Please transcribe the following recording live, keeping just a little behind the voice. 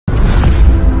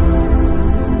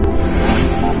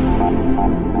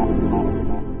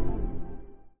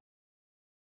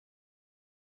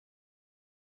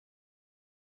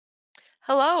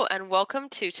Hello, and welcome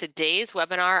to today's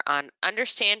webinar on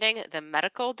understanding the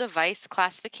medical device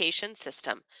classification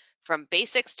system from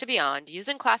basics to beyond,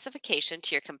 using classification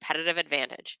to your competitive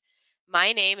advantage.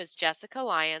 My name is Jessica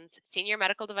Lyons, Senior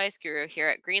Medical Device Guru here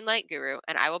at Greenlight Guru,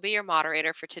 and I will be your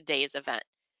moderator for today's event.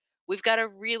 We've got a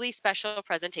really special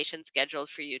presentation scheduled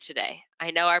for you today.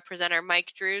 I know our presenter,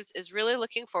 Mike Drews, is really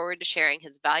looking forward to sharing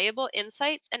his valuable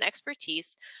insights and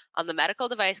expertise on the medical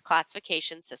device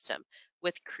classification system.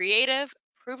 With creative,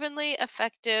 provenly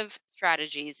effective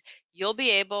strategies, you'll be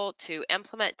able to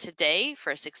implement today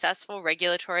for a successful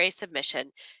regulatory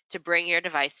submission to bring your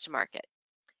device to market.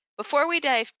 Before we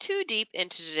dive too deep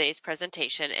into today's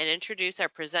presentation and introduce our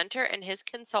presenter and his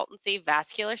consultancy,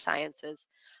 Vascular Sciences,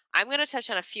 I'm going to touch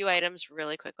on a few items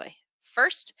really quickly.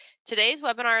 First, today's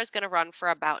webinar is going to run for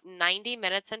about 90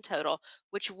 minutes in total,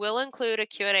 which will include a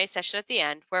Q&A session at the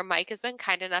end where Mike has been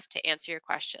kind enough to answer your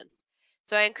questions.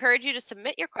 So I encourage you to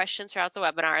submit your questions throughout the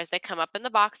webinar as they come up in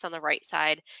the box on the right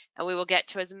side, and we will get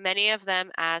to as many of them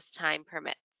as time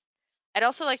permits. I'd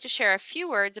also like to share a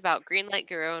few words about Greenlight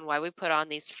Guru and why we put on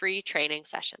these free training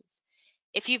sessions.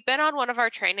 If you've been on one of our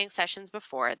training sessions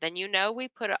before, then you know we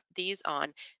put these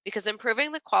on because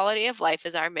improving the quality of life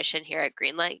is our mission here at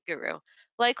Greenlight Guru,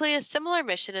 likely a similar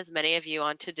mission as many of you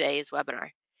on today's webinar.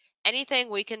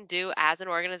 Anything we can do as an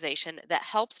organization that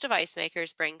helps device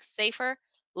makers bring safer,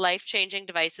 life-changing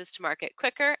devices to market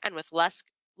quicker and with less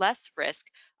risk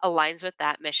aligns with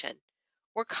that mission.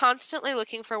 We're constantly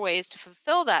looking for ways to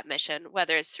fulfill that mission,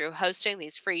 whether it's through hosting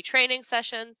these free training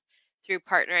sessions, through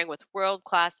partnering with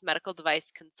world-class medical device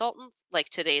consultants like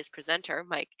today's presenter,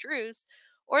 Mike Drews,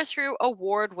 or through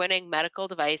award-winning medical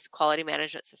device quality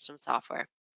management system software.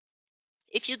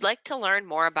 If you'd like to learn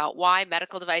more about why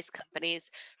medical device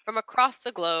companies from across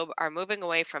the globe are moving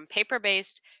away from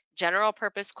paper-based,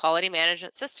 general-purpose quality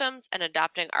management systems and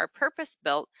adopting our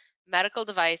purpose-built medical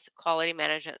device quality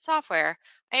management software,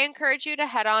 I encourage you to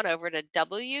head on over to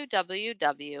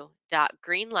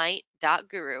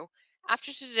www.greenlight.guru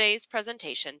after today's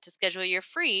presentation to schedule your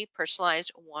free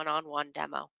personalized one-on-one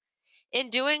demo. In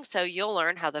doing so, you'll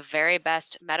learn how the very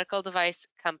best medical device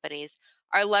companies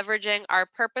are leveraging our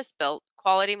purpose-built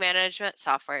quality management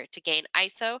software to gain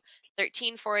ISO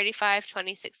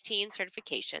 13485:2016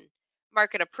 certification,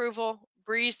 market approval,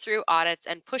 breeze through audits,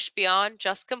 and push beyond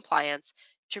just compliance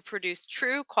to produce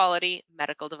true quality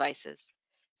medical devices.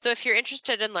 So if you're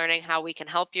interested in learning how we can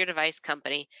help your device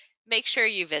company, make sure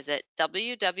you visit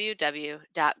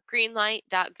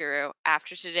www.greenlight.guru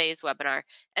after today's webinar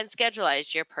and schedule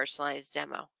your personalized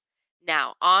demo.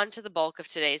 Now, on to the bulk of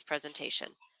today's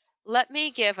presentation. Let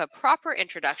me give a proper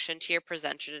introduction to your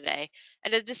presenter today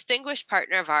and a distinguished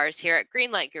partner of ours here at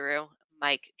Greenlight Guru,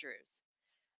 Mike Drews.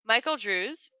 Michael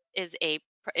Drews is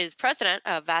president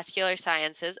of Vascular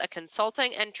Sciences, a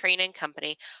consulting and training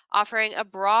company offering a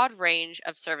broad range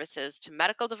of services to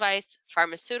medical device,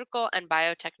 pharmaceutical, and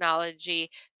biotechnology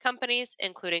companies,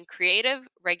 including creative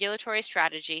regulatory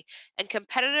strategy and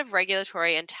competitive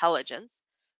regulatory intelligence,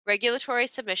 regulatory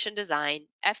submission design,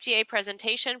 FDA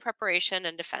presentation preparation,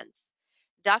 and defense.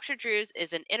 Dr. Drews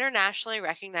is an internationally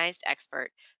recognized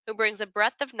expert who brings a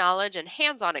breadth of knowledge and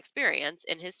hands-on experience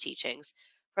in his teachings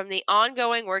from the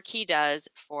ongoing work he does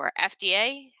for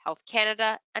FDA, Health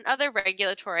Canada, and other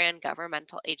regulatory and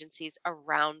governmental agencies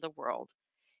around the world.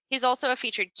 He's also a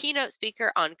featured keynote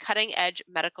speaker on cutting-edge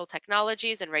medical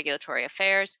technologies and regulatory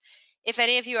affairs. If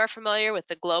any of you are familiar with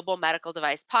the Global Medical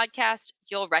Device podcast,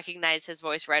 you'll recognize his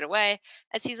voice right away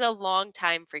as he's a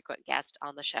longtime frequent guest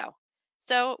on the show.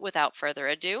 So without further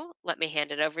ado, let me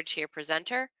hand it over to your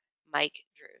presenter, Mike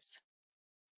Drews.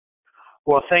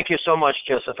 Well, thank you so much,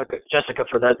 Jessica,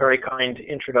 for that very kind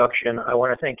introduction. I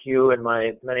want to thank you and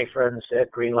my many friends at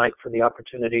Greenlight for the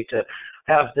opportunity to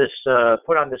have this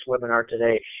put on this webinar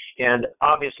today. And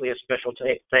obviously a special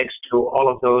thanks to all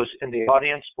of those in the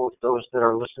audience, both those that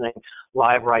are listening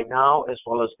live right now, as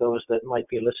well as those that might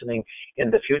be listening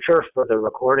in the future for the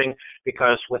recording,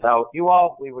 because without you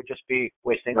all, we would just be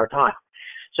wasting our time.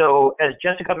 So as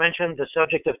Jessica mentioned, the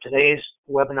subject of today's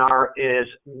webinar is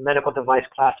medical device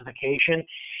classification.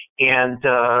 And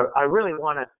I really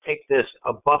want to take this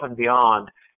above and beyond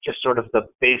just sort of the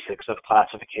basics of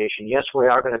classification. Yes, we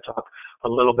are going to talk a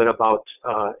little bit about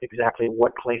exactly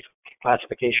what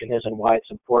classification is and why it's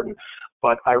important.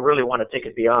 But I really want to take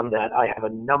it beyond that. I have a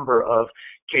number of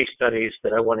case studies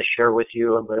that I want to share with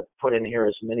you. I'm going to put in here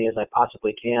as many as I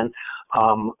possibly can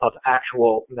of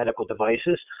actual medical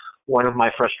devices. One of my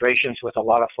frustrations with a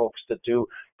lot of folks that do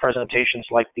presentations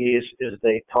like these is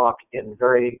they talk in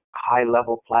very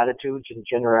high-level platitudes and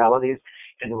generalities,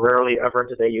 and rarely ever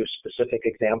do they use specific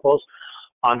examples.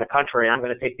 On the contrary, I'm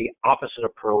going to take the opposite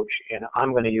approach, and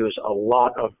I'm going to use a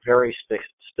lot of very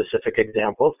specific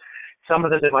examples. Some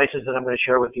of the devices that I'm going to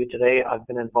share with you today I've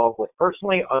been involved with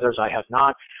personally, others I have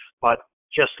not, but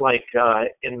just like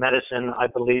in medicine, I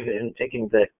believe in taking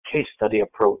the case study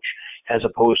approach as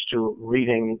opposed to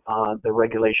reading the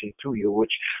regulation to you,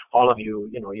 which all of you,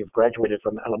 you've graduated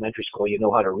from elementary school, you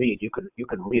know how to read. You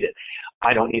can read it.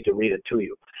 I don't need to read it to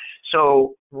you.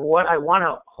 So what I want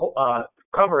to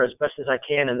cover as best as I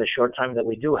can in the short time that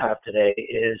we do have today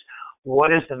is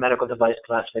what is the medical device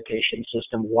classification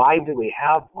system? Why do we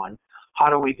have one? How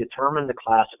do we determine the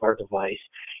class of our device?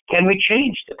 Can we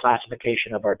change the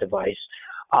classification of our device?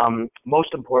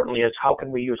 Most importantly is how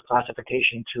can we use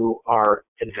classification to our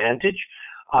advantage?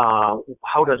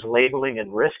 How does labeling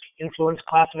and risk influence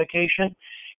classification?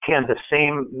 Can the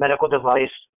same medical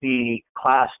device be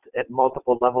classed at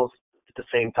multiple levels at the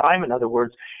same time? In other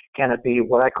words, can it be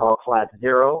what I call class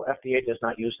 0? FDA does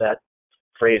not use that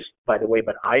phrase, by the way,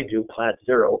 but I do, class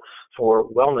 0 for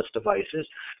wellness devices,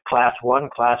 class 1,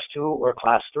 class 2, or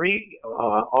class 3,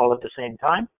 all at the same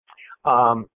time.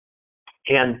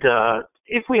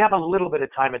 If we have a little bit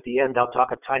of time at the end, I'll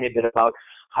talk a tiny bit about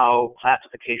how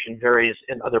classification varies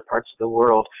in other parts of the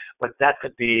world, but that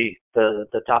could be the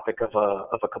topic of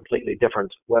a completely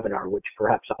different webinar, which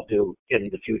perhaps I'll do in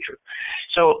the future.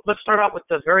 So let's start out with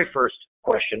the very first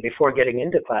question before getting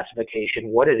into classification,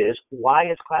 what it is.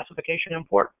 Why is classification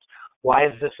important? Why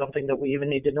is this something that we even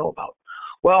need to know about?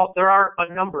 Well, there are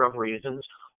a number of reasons.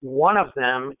 One of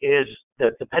them is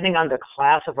that depending on the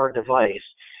class of our device,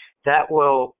 that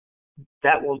will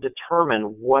determine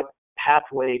what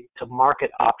pathway to market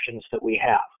options that we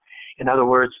have. In other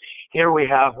words, here we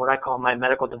have what I call my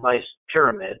medical device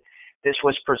pyramid. This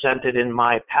was presented in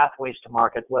my Pathways to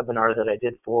Market webinar that I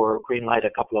did for Greenlight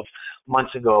a couple of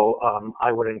months ago.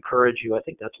 I would encourage you, I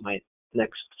think that's my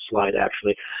next slide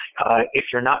actually, if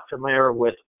you're not familiar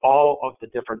with all of the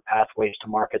different pathways to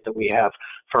market that we have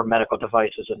for medical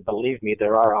devices, and believe me,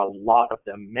 there are a lot of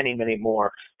them, many, many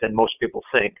more than most people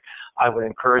think, I would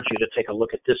encourage you to take a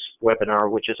look at this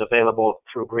webinar, which is available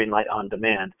through Greenlight On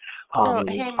Demand. So,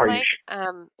 hey, Mike,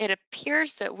 it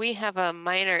appears that we have a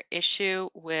minor issue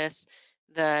with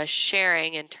the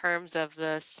sharing in terms of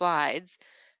the slides.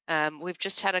 We've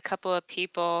just had a couple of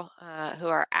people who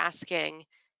are asking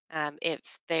if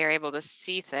they are able to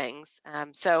see things.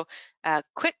 So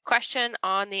quick question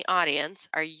on the audience.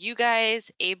 Are you guys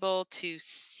able to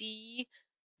see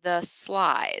the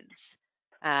slides?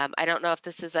 I don't know if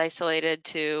this is isolated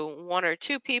to 1 or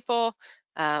 2 people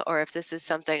or if this is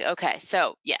something. Okay,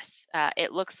 so yes,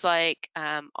 it looks like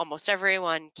almost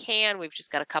everyone can. We've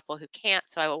just got a couple who can't,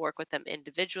 so I will work with them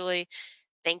individually.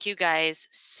 Thank you guys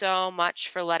so much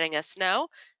for letting us know.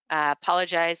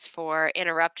 Apologize for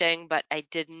interrupting, but I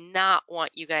did not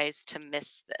want you guys to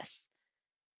miss this.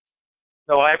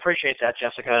 No, I appreciate that,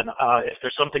 Jessica. And if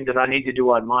there's something that I need to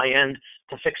do on my end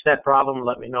to fix that problem,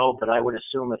 let me know. But I would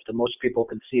assume if the most people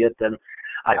can see it, then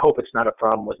I hope it's not a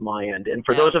problem with my end. And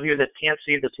for those of you that can't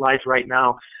see the slides right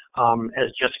now,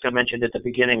 as Jessica mentioned at the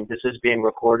beginning, this is being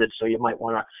recorded, so you might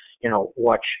want to,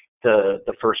 watch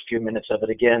the first few minutes of it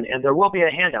again. And there will be a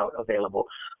handout available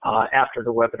after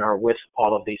the webinar with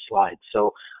all of these slides.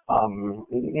 So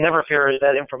never fear,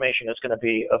 that information is going to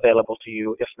be available to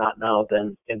you, if not now,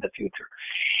 then in the future.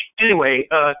 Anyway,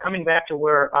 coming back to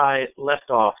where I left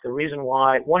off,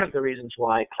 one of the reasons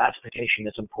why classification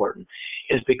is important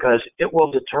is because it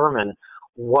will determine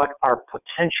what our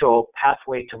potential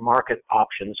pathway to market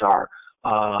options are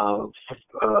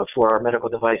for our medical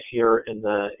device here in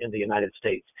the United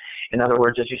States. In other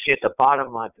words, as you see at the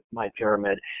bottom of my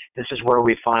pyramid, this is where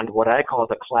we find what I call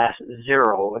the class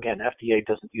 0. Again, FDA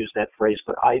doesn't use that phrase,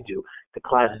 but I do. The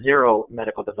class 0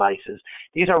 medical devices.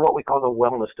 These are what we call the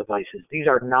wellness devices. These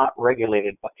are not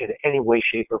regulated in any way,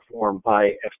 shape, or form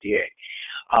by FDA.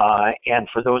 And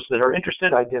for those that are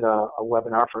interested, I did a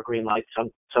webinar for Greenlight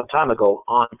some time ago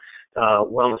on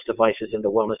wellness devices and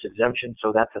the wellness exemption,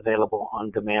 so that's available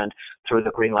on demand through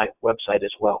the Greenlight website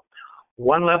as well.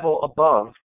 One level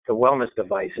above the wellness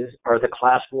devices are the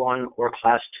class 1 or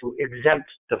class 2 exempt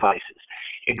devices.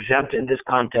 Exempt in this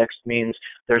context means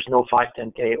there's no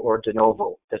 510K or de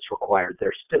novo that's required.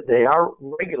 They are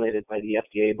regulated by the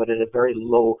FDA, but at a very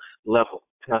low level.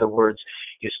 In other words,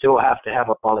 you still have to have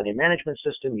a quality management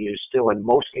system. You still, in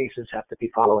most cases, have to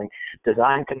be following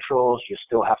design controls. You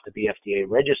still have to be FDA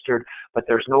registered, but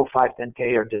there's no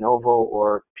 510K or de novo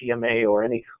or PMA or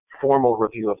any formal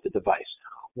review of the device.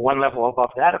 One level above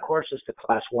that, of course, is the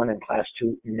class 1 and class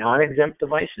 2 non-exempt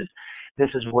devices. This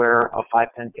is where a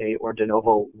 510K or de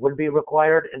novo would be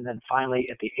required. And then finally,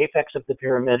 at the apex of the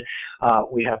pyramid,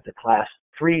 we have the class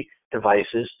 3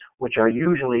 devices, which are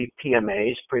usually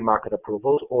PMAs, pre-market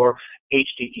approvals, or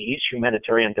HDEs,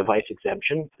 humanitarian device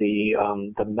exemption, the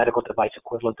medical device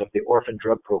equivalent of the orphan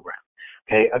drug program.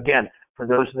 Okay, again, for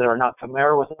those that are not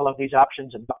familiar with all of these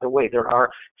options, and by the way, there are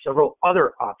several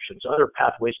other options, other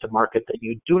pathways to market that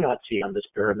you do not see on this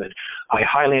pyramid. I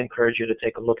highly encourage you to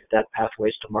take a look at that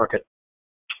pathways to market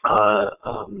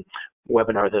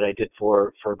webinar that I did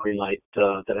for Greenlight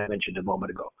that I mentioned a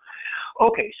moment ago.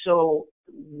 Okay, so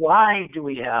why do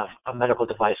we have a medical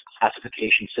device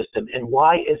classification system, and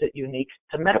why is it unique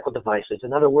to medical devices?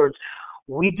 In other words,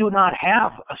 we do not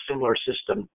have a similar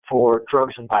system for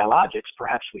drugs and biologics.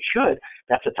 Perhaps we should.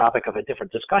 That's a topic of a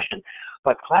different discussion.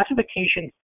 But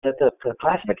the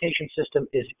classification system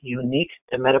is unique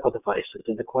to medical devices,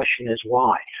 and the question is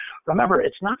why. Remember,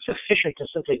 it's not sufficient to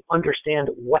simply understand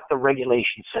what the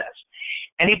regulation says.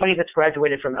 Anybody that's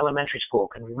graduated from elementary school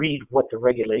can read what the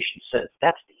regulation says.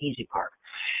 That's the easy part.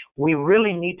 We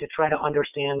really need to try to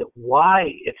understand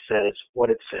why it says what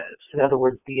it says. In other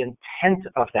words, the intent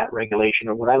of that regulation,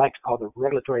 or what I like to call the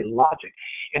regulatory logic,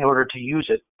 in order to use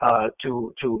it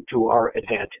to our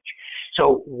advantage.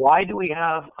 So why do we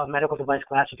have a medical device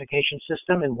classification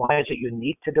system, and why is it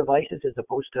unique to devices as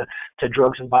opposed to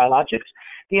drugs and biologics?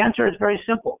 The answer is very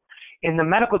simple. In the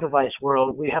medical device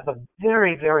world, we have a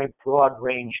very, very broad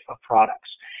range of products.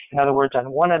 In other words,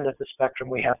 on one end of the spectrum,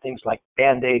 we have things like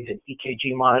Band-Aids and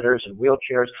EKG monitors and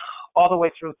wheelchairs. All the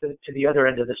way through to the other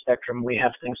end of the spectrum, we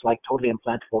have things like totally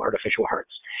implantable artificial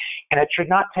hearts. And it should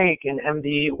not take an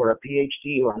MD or a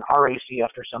PhD or an RAC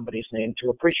after somebody's name to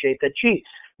appreciate that, gee,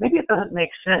 maybe it doesn't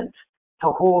make sense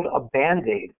to hold a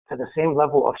Band-Aid to the same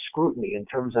level of scrutiny in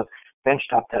terms of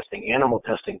benchtop testing, animal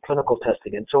testing, clinical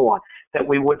testing, and so on, that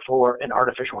we would for an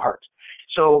artificial heart.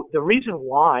 So the reason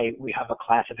why we have a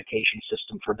classification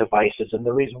system for devices, and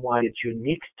the reason why it's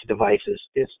unique to devices,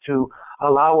 is to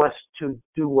allow us to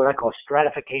do what I call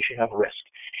stratification of risk.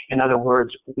 In other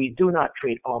words, we do not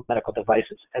treat all medical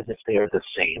devices as if they are the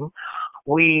same.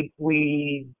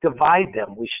 We divide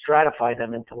them, we stratify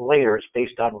them into layers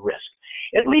based on risk.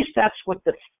 At least that's what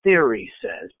the theory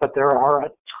says, but there are a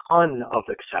ton of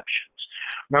exceptions.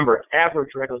 Remember, average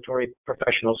regulatory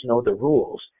professionals know the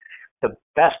rules. The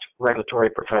best regulatory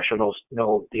professionals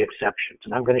know the exceptions.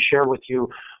 And I'm going to share with you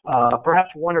perhaps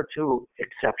one or two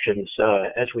exceptions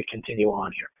as we continue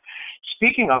on here.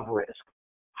 Speaking of risk,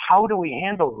 how do we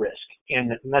handle risk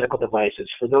in medical devices?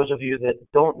 For those of you that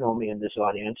don't know me in this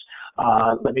audience,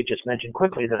 let me just mention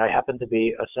quickly that I happen to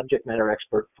be a subject matter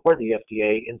expert for the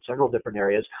FDA in several different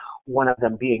areas, one of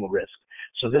them being risk.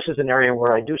 So this is an area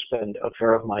where I do spend a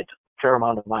fair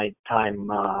amount of my time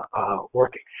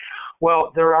working.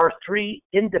 Well, there are three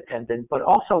independent but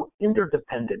also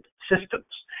interdependent systems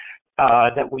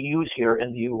that we use here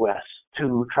in the U.S.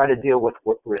 to try to deal with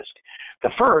risk. The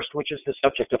first, which is the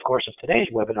subject, of course, of today's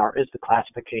webinar, is the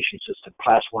classification system,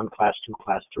 Class 1, Class 2,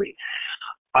 Class 3.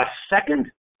 A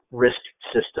second risk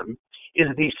system is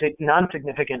the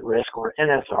non-significant risk, or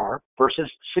NSR,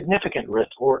 versus significant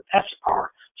risk, or SR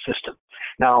system.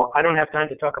 Now, I don't have time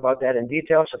to talk about that in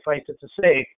detail. Suffice it to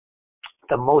say,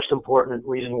 the most important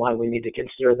reason why we need to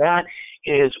consider that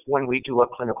is when we do a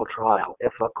clinical trial.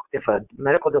 If a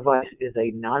medical device is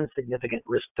a non-significant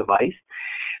risk device,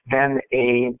 then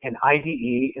an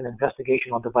IDE, an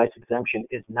investigational device exemption,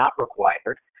 is not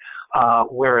required.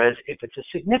 Whereas if it's a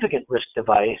significant risk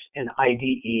device, an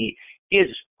IDE is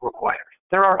required.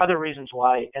 There are other reasons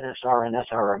why NSR and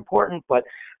SR are important, but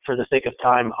for the sake of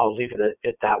time, I'll leave it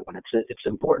at that one. It's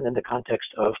important in the context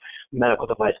of medical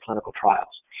device clinical trials.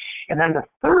 And then the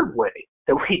third way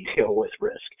that we deal with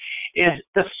risk is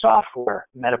the software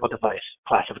medical device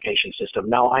classification system.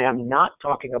 Now, I am not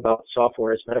talking about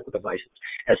software as medical devices,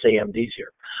 SAMDs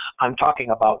here. I'm talking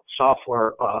about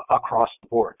software across the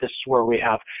board. This is where we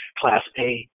have Class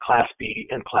A, Class B,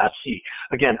 and Class C.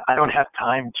 Again, I don't have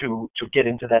time to get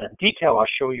into that in detail. I'll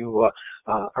show you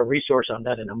a resource on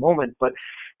that in a moment. But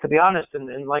to be honest,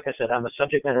 and like I said, I'm a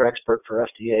subject matter expert for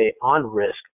FDA on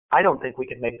risk. I don't think we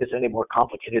can make this any more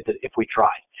complicated than if we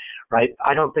try, right?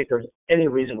 I don't think there's any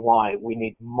reason why we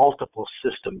need multiple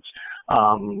systems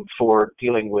for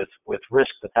dealing with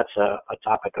risk, but that's a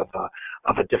topic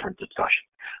of a different discussion.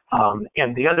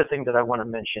 And the other thing that I want to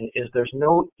mention is there's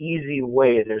no easy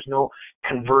way, there's no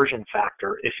conversion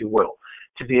factor, if you will,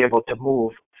 to be able to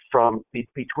move from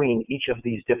between each of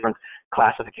these different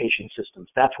classification systems.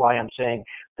 That's why I'm saying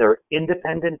they're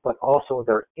independent, but also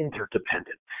they're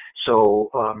interdependent. So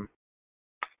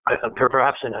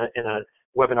perhaps in a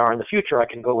webinar in the future, I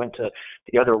can go into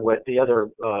the other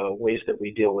ways that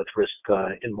we deal with risk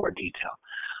in more detail.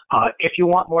 If you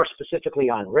want more specifically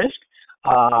on risk,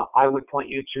 I would point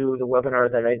you to the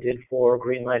webinar that I did for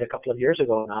Greenlight a couple of years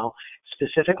ago now,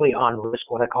 specifically on risk,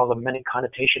 what I call the many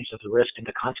connotations of the risk and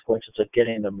the consequences of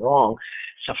getting them wrong.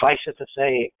 Suffice it to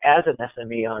say, as an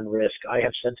SME on risk, I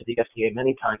have said to the FDA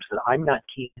many times that I'm not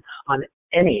keen on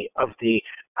any of the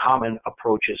common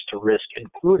approaches to risk,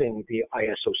 including the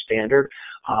ISO standard.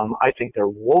 I think they're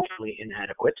woefully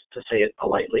inadequate, to say it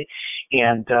politely.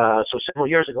 And so several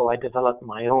years ago, I developed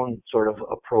my own sort of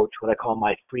approach, what I call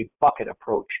my three-bucket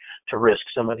approach to risk.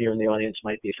 Some of you in the audience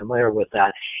might be familiar with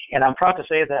that. And I'm proud to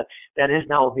say that that is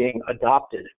now being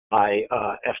adopted by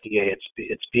FDA.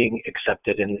 It's being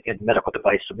accepted in medical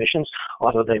device submissions,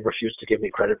 although they refuse to give me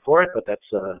credit for it, but that's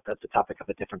the topic of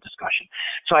a different discussion.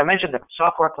 So I mentioned the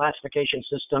software classification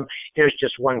system. Here's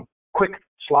just one quick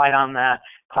slide on that.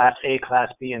 Class A, Class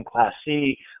B, and Class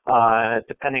C,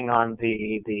 depending on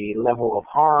the level of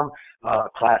harm.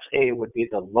 Class A would be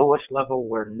the lowest level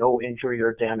where no injury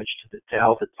or damage to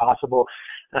health is possible.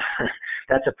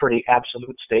 That's a pretty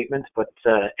absolute statement, but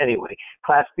anyway,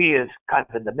 Class B is kind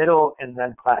of in the middle, and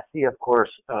then Class C, of course,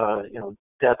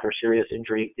 death or serious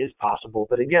injury is possible.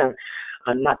 But again,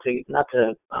 not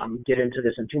to get into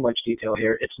this in too much detail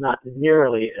here, it's not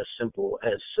nearly as simple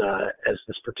as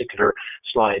this particular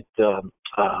slide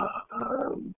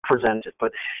presented.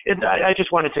 But I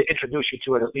just wanted to introduce you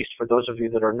to it, at least for those of you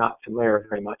that are not familiar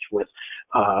very much with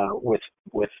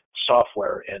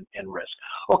software and risk.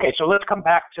 Okay, so let's come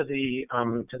back to the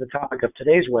topic of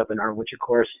today's webinar, which of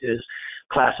course is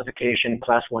classification,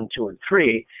 class 1, 2, and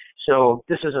 3. So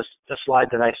this is a slide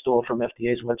that I stole from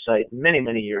FDA's website many,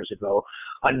 many years ago.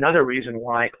 Another reason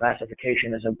why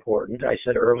classification is important, I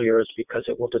said earlier, is because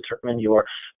it will determine your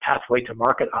pathway to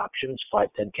market options,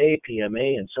 510K,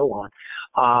 PMA, and so on.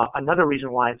 Another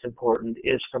reason why it's important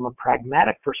is from a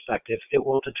pragmatic perspective, it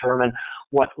will determine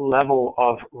what level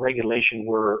of regulation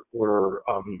we're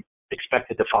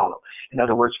expected to follow. In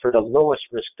other words, for the lowest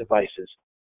risk devices,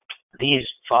 these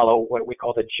follow what we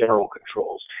call the general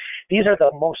controls. These are the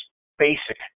most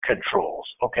basic controls,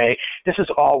 okay? This is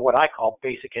all what I call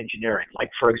basic engineering. Like,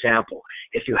 for example,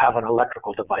 if you have an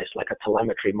electrical device like a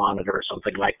telemetry monitor or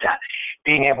something like that,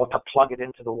 being able to plug it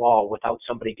into the wall without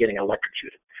somebody getting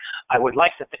electrocuted. I would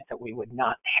like to think that we would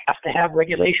not have to have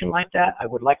regulation like that. I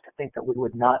would like to think that we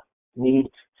would not need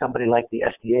somebody like the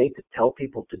FDA to tell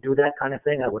people to do that kind of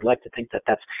thing. I would like to think that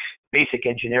that's basic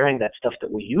engineering, that stuff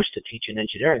that we used to teach in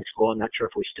engineering school. I'm not sure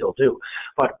if we still do.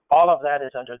 But all of that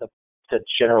is under the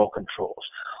general controls.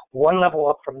 One level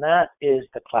up from that is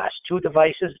the class 2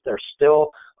 devices. They're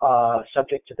still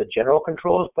subject to the general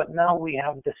controls, but now we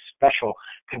have the special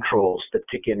controls that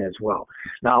kick in as well.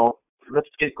 Now, let's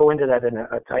go into that in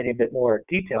a tiny bit more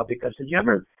detail, because did you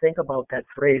ever think about that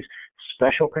phrase,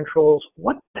 special controls?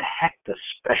 What the heck does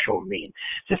special mean?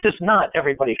 This is not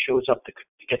everybody shows up to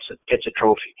gets a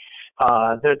trophy.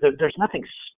 There's nothing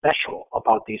special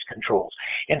about these controls.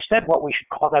 Instead, what we should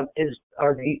call them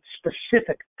are the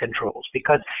specific controls,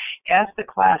 because as the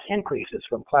class increases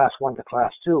from class 1 to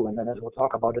class 2, and then as we'll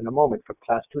talk about in a moment, from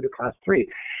class 2 to class 3,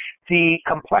 the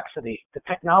complexity, the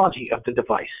technology of the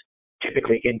device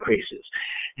typically increases.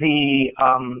 The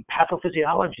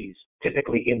pathophysiologies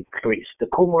typically increase. The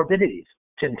comorbidities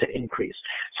tend to increase.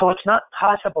 So it's not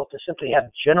possible to simply have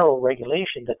general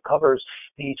regulation that covers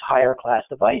these higher class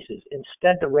devices.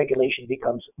 Instead, the regulation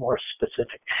becomes more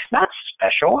specific. Not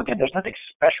special, again, there's nothing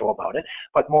special about it,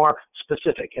 but more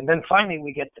specific. And then finally,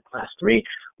 we get to class 3,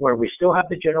 where we still have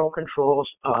the general controls,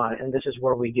 and this is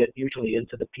where we get usually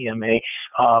into the PMA,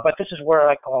 but this is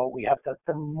where we have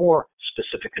the more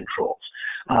specific controls.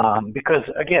 Because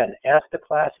again, as the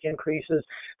class increases,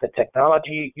 the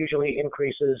technology usually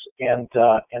increases, and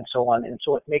so on, and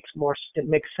so it makes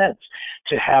sense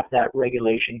to have that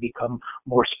regulation become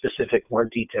more specific, more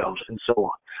detailed, and so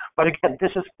on. But again,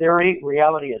 this is theory.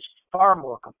 Reality is far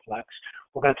more complex.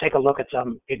 We're going to take a look at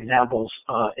some examples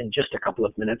in just a couple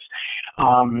of minutes.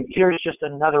 Here's just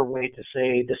another way to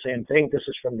say the same thing. This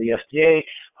is from the FDA,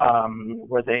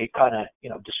 where they kind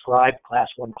of describe class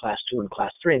 1, class 2, and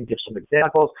class 3 and give some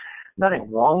examples.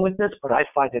 Nothing wrong with this, but I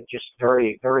find it just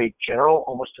very, very general,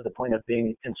 almost to the point of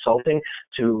being insulting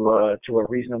to a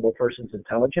reasonable person's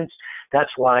intelligence.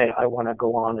 That's why I want to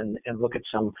go on and look at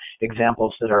some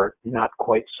examples that are not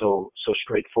quite so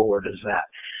straightforward as that.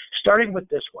 Starting with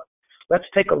this one, let's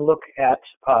take a look at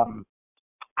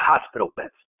hospital beds.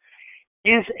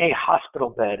 Is a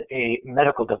hospital bed a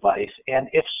medical device, and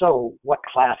if so, what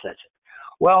class is it?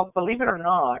 Well, believe it or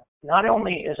not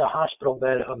only is a hospital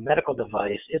bed a medical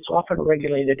device, it's often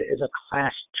regulated as a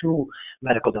class 2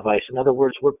 medical device. In other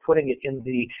words, we're putting it in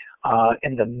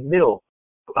the middle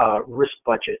risk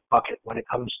bucket when it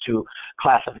comes to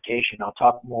classification. I'll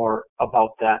talk more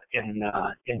about that in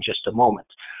just a moment.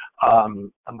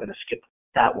 I'm going to skip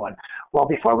that one. Well,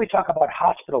 before we talk about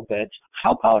hospital beds,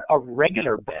 how about a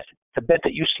regular bed, the bed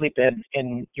that you sleep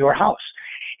in your house?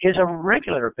 Is a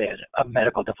regular bed a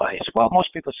medical device? Well,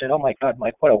 most people say, "Oh my God,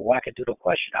 Mike, what a wackadoodle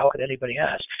question! How could anybody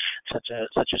ask such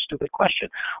a stupid question?"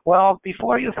 Well,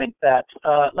 before you think that,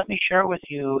 let me share with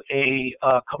you a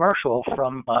commercial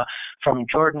from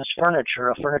Jordan's Furniture,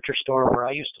 a furniture store where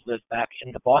I used to live back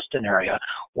in the Boston area.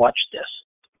 Watch this.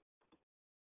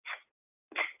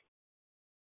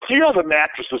 You know the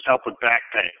mattresses help with back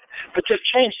pain, but they've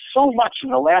changed so much in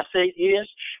the last 8 years.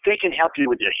 They can help you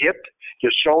with your hip,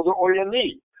 your shoulder, or your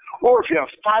knee. Or if you have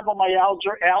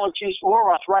fibromyalgia, allergies,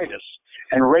 or arthritis.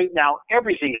 And right now,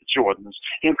 everything at Jordan's,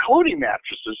 including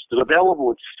mattresses, is available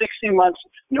with 60 months,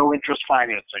 no interest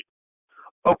financing.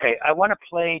 Okay, I want to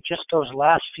play just those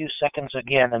last few seconds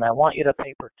again, and I want you to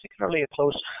pay particularly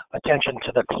close attention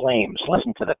to the claims.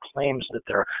 Listen to the claims that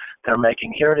they're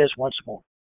making. Here it is once more.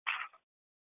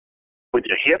 With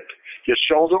your hip, your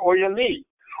shoulder, or your knee.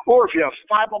 Or if you have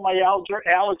fibromyalgia,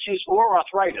 allergies, or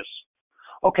arthritis.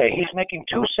 Okay, he's making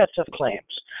two sets of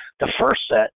claims. The first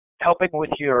set, helping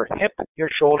with your hip, your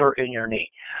shoulder, and your knee.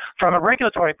 From a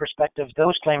regulatory perspective,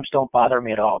 those claims don't bother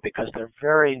me at all because they're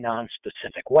very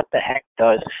non-specific. What the heck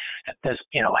does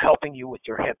helping you with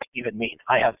your hip even mean?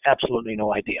 I have absolutely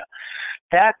no idea.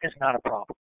 That is not a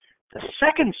problem. The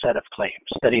second set of claims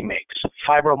that he makes,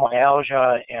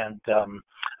 fibromyalgia and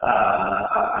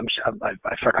I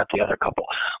forgot the other couple,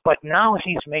 but now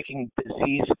he's making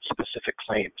disease-specific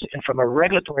claims. And from a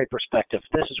regulatory perspective,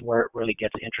 this is where it really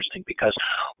gets interesting because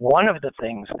one of the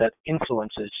things that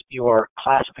influences your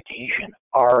classification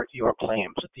are your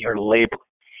claims, your labeling.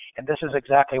 And this is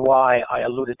exactly why I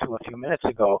alluded to a few minutes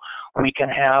ago. We can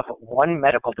have one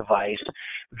medical device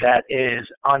that is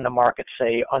on the market,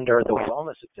 say, under the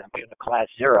wellness exemption, a class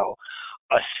 0,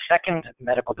 a second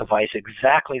medical device,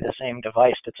 exactly the same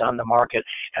device that's on the market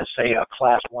as, say, a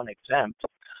class 1 exempt,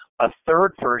 a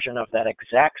third version of that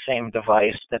exact same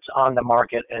device that's on the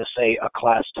market as, say, a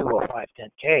class 2 or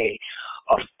 510K,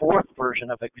 a fourth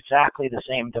version of exactly the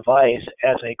same device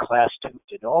as a class 2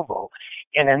 de novo,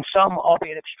 and in some,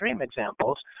 albeit extreme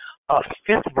examples, a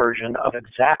fifth version of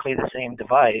exactly the same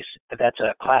device that's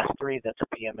a class 3 that's a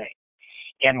PMA.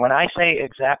 And when I say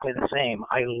exactly the same,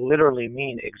 I literally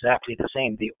mean exactly the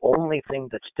same. The only thing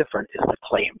that's different is the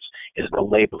claims, is the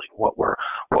labeling, what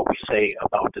we say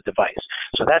about the device.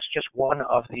 So that's just one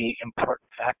of the important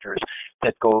factors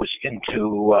that goes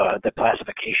into the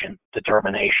classification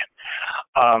determination.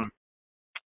 Again,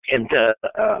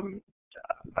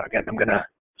 I'm going to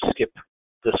skip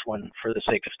this one for the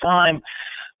sake of time.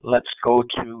 Let's go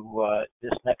to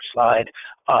this next slide.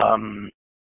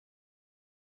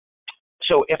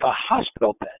 So if a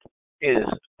hospital bed is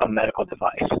a medical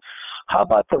device, how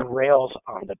about the rails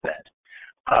on the bed?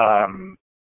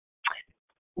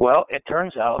 Well, it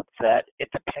turns out that it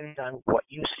depends on what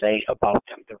you say about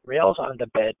them. The rails on the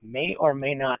bed may or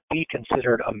may not be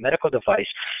considered a medical device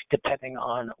depending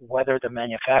on whether the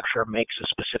manufacturer makes a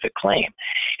specific claim.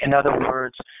 In other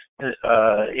words,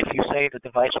 if you say the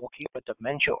device will keep a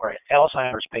dementia or an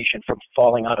Alzheimer's patient from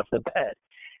falling out of the bed,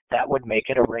 that would make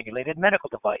it a regulated medical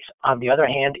device. On the other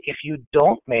hand, if you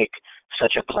don't make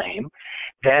such a claim,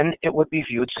 then it would be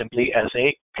viewed simply as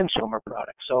a consumer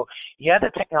product. So yeah,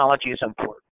 the technology is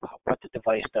important, what the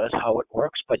device does, how it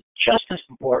works, but just as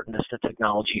important as the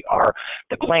technology are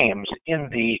the claims in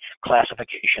the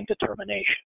classification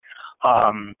determination.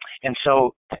 And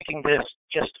so taking this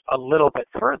just a little bit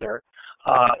further,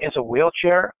 is a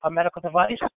wheelchair a medical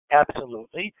device?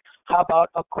 Absolutely. How about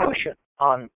a cushion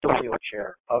on the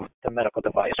wheelchair of the medical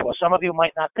device? Well, some of you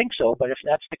might not think so, but if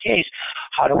that's the case,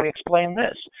 how do we explain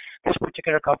this? This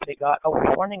particular company got a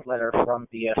warning letter from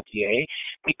the FDA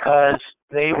because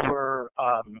they were,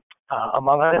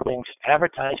 among other things,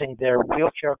 advertising their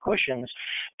wheelchair cushions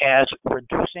as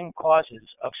reducing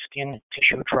causes of skin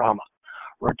tissue trauma.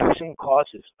 Reducing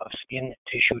causes of skin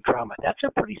tissue trauma. That's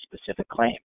a pretty specific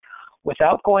claim.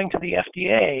 Without going to the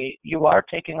FDA, you are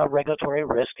taking a regulatory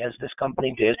risk, as this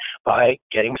company did, by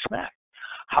getting smacked.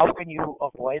 How can you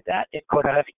avoid that? It could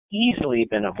have easily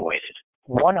been avoided.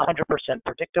 100%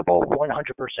 predictable,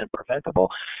 100% preventable.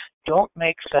 Don't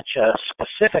make such a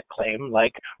specific claim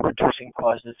like reducing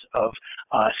causes of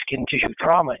skin tissue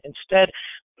trauma. Instead,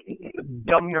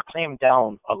 dumb your claim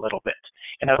down a little bit.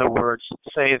 In other words,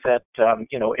 say that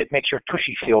it makes your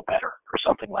tushy feel better or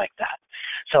something like that.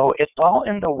 So it's all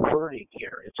in the wording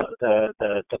here. It's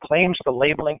the claims, the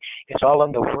labeling. It's all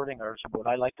in the wording, or what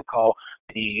I like to call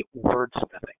the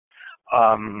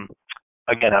wordsmithing.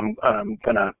 again, I'm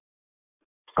going to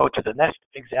go to the next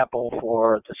example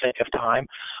for the sake of time.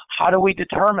 How do we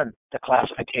determine the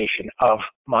classification of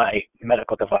my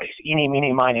medical device? Eeny,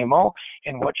 meeny, miny, mo,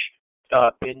 in which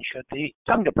bin should the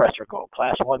tongue depressor go?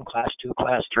 Class 1, Class 2,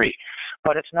 Class 3.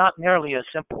 But it's not nearly as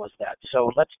simple as that. So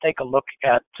let's take a look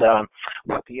at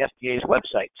what the FDA's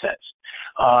website says.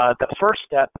 The first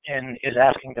step is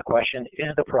asking the question,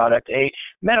 is the product a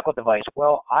medical device?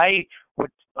 Well, I would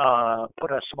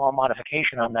put a small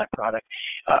modification on that product,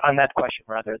 on that question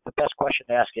rather. The best question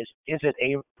to ask is it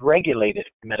a regulated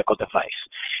medical device?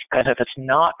 Because if it's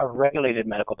not a regulated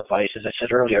medical device, as I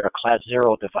said earlier, a Class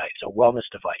 0 device, a wellness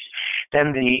device,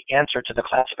 then the answer to the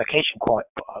classification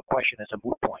question is a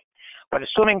moot point. But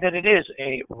assuming that it is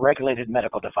a regulated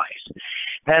medical device,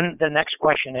 then the next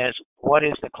question is, what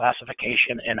is the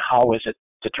classification and how is it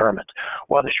determined?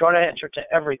 Well, the short answer to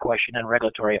every question in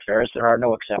regulatory affairs, there are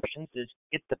no exceptions, is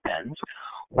it depends.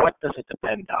 What does it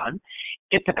depend on?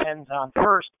 It depends on,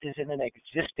 first, is it an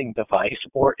existing device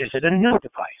or is it a new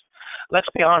device? Let's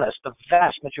be honest, the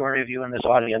vast majority of you in this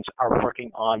audience are working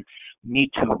on Me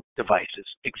Too devices,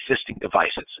 existing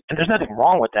devices. And there's nothing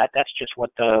wrong with that. That's just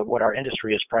what our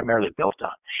industry is primarily built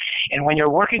on. And when you're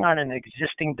working on an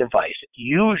existing device,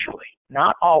 usually,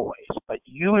 not always, but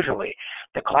usually,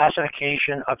 the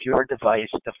classification of your device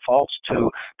defaults to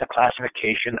the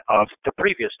classification of the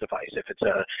previous device, if it's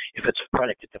a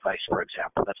predicate device, for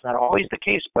example. That's not always the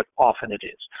case, but often it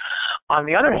is. On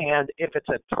the other hand, if it's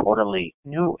a totally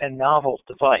new and novel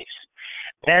device,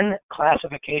 then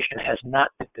classification has not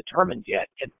been determined yet.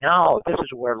 And now this is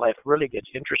where life really gets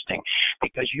interesting,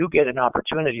 because you get an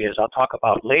opportunity, as I'll talk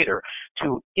about later,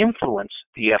 to influence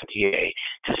the FDA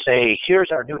to say,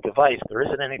 here's our new device. There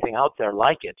isn't anything out there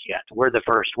like it yet. We're the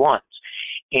first ones.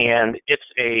 And it's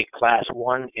a Class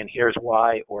 1, and here's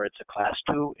why, or it's a Class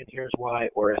 2, and here's why,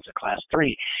 or it's a Class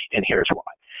 3, and here's why.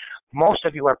 Most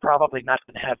of you are probably not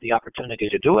going to have the opportunity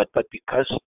to do it, but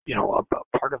because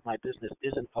a part of my business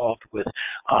is involved with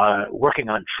working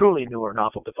on truly new or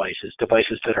novel devices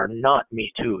that are not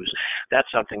Me Too's, that's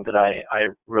something that I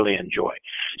really enjoy.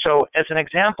 So as an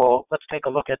example, let's take a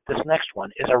look at this next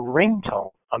one. Is a ringtone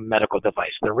a medical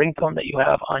device? The ringtone that you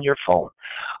have on your phone,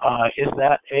 is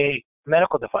that a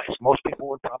medical device? Most people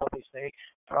would probably say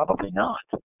probably not.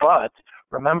 But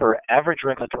remember, average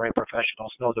regulatory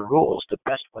professionals know the rules. The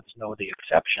best ones know the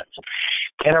exceptions.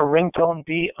 Can a ringtone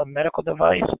be a medical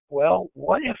device? Well,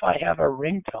 what if I have a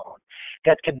ringtone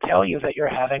that can tell you that you're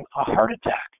having a heart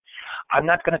attack? I'm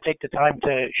not going to take the time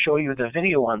to show you the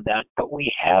video on that, but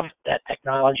we have that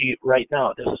technology right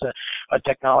now. This is a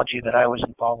technology that I was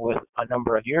involved with a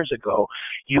number of years ago.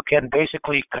 You can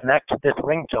basically connect this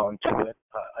ringtone to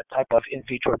a type of in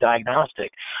vitro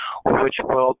diagnostic, which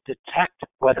will detect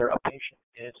whether a patient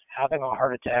is having a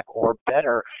heart attack, or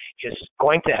better, is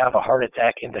going to have a heart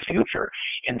attack in the future,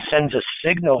 and sends a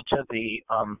signal to the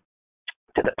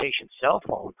patient's cell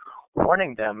phone,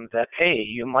 warning them that, hey,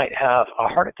 you might have a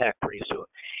heart attack pretty soon.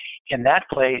 In that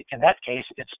case,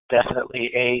 it's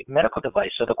definitely a medical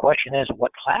device. So the question is,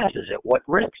 what class is it? What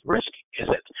risk is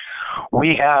it?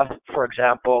 We have, for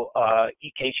example,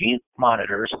 EKG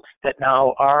monitors that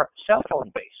now are cell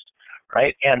phone based,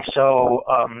 right? And so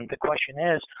the question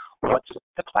is, what's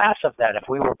the class of that? If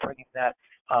we were bringing that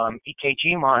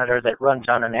EKG monitor that runs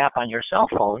on an app on your cell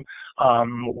phone,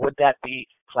 would that be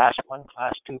Class 1,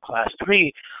 Class 2, Class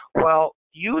 3? Well,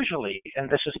 usually, and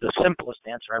this is the simplest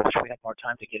answer, I wish we had more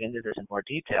time to get into this in more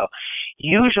detail,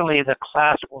 usually the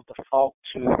class will default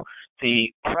to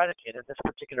the predicate. In this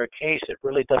particular case, it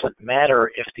really doesn't matter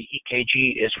if the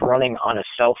EKG is running on a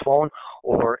cell phone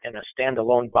or in a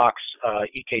standalone box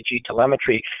EKG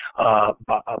telemetry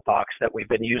box that we've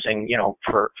been using,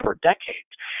 for decades.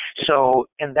 So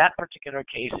in that particular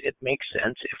case, it makes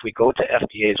sense. If we go to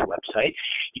FDA's website,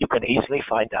 you can easily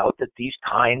find out that these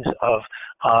kinds of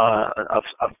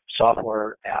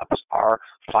software apps are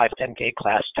 510K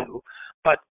Class 2.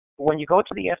 But when you go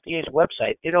to the FDA's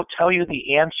website, it'll tell you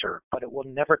the answer, but it will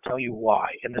never tell you why.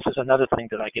 And this is another thing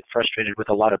that I get frustrated with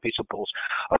a lot of people's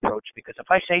approach, because if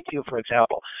I say to you, for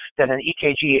example, that an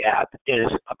EKG app is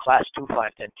a Class 2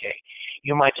 510K,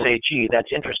 you might say, gee, that's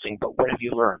interesting, but what have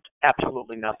you learned?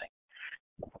 Absolutely nothing.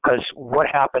 Because what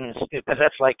happens, because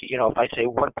that's like, if I say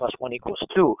 1 + 1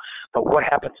 = 2, but what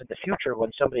happens in the future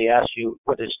when somebody asks you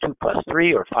what is 2 +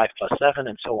 3 or 5 + 7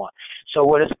 and so on. So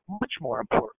what is much more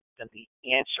important than the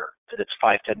answer that it's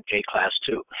 510K Class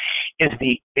 2 is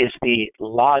the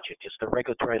logic, is the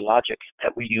regulatory logic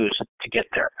that we use to get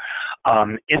there.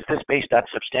 Is this based on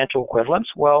substantial equivalence?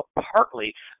 Well,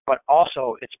 partly, but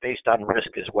also it's based on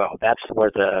risk as well. That's where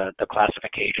the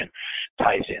classification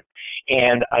ties in.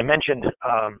 And I mentioned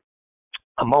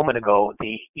a moment ago,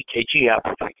 the EKG app,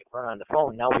 which we can run on the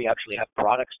phone. Now we actually have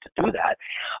products to do that.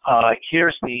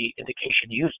 Here's the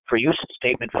indication for use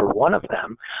statement for one of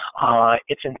them.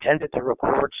 It's intended to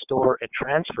record, store, and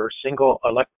transfer single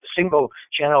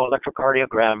channel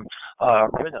electrocardiogram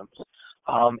rhythms.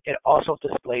 It also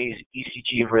displays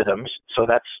ECG rhythms, so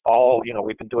that's all,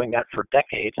 we've been doing that for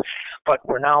decades, but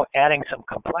we're now adding some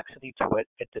complexity to it.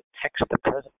 It detects the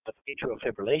presence of atrial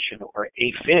fibrillation, or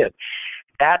AFib.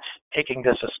 That's taking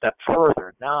this a step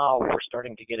further. Now we're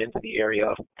starting to get into the area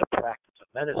of the practice of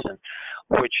medicine,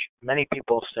 which many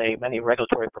people say, many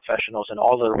regulatory professionals and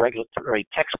all the regulatory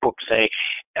textbooks say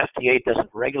FDA doesn't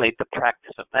regulate the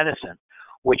practice of medicine,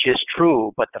 which is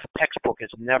true, but the textbook is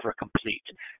never complete.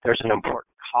 There's an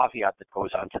important caveat that goes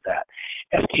on to that.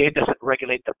 FDA doesn't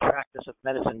regulate the practice of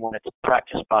medicine when it's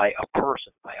practiced by a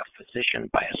person, by a physician,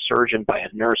 by a surgeon, by a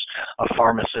nurse, a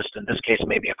pharmacist, in this case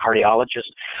maybe a cardiologist.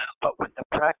 But when the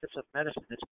practice of medicine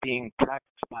is being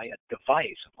practiced by a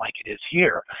device like it is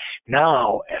here,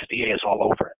 now FDA is all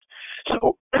over it.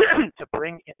 So to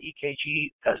bring an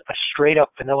EKG, a straight up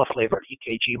vanilla flavored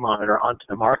EKG monitor onto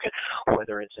the market,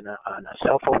 whether it's on a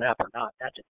cell phone app or not,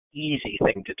 that's an easy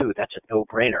thing to do. That's a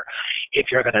no-brainer. If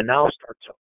you're going to now start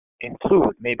to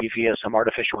include, maybe via some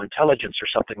artificial intelligence or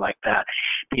something like that,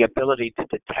 the ability to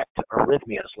detect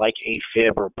arrhythmias like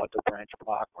AFib or bundle branch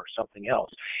block or something else,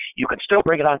 you can still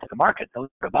bring it onto the market, no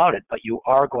doubt about it, but you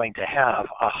are going to have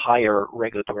a higher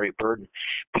regulatory burden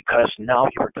because now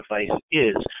your device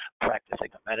is practicing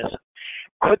a medicine.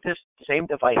 Could this same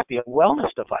device be a wellness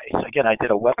device? Again, I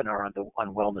did a webinar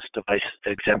on wellness device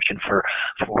exemption for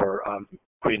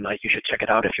Greenlight. You should check it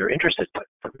out if you're interested. But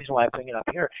the reason why I bring it up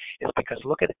here is because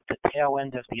look at the tail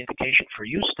end of the indication for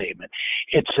use statement.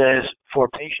 It says for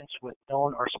patients with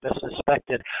known or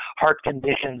suspected heart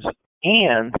conditions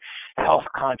and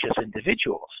health-conscious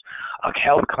individuals. A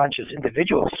health-conscious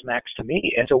individual smacks to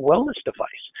me as a wellness device.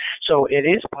 So it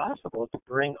is possible to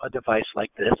bring a device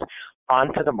like this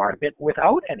onto the market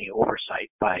without any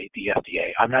oversight by the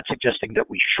FDA. I'm not suggesting that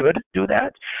we should do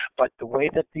that, but the way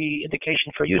that the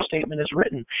indication for use statement is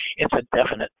written, it's a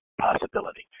definite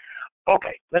possibility.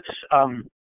 Okay, let's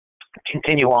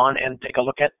continue on and take a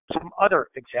look at some other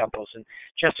examples. And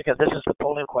Jessica, this is the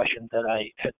polling question that I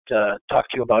had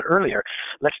talked to you about earlier.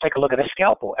 Let's take a look at a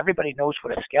scalpel. Everybody knows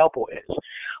what a scalpel is.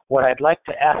 What I'd like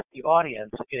to ask the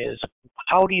audience is,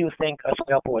 how do you think a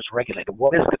scalpel is regulated?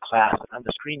 What is the class? And on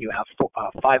the screen you have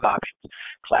 5 options.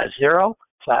 Class 0,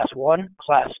 Class 1,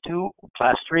 Class 2,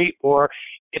 Class 3, or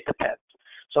it depends.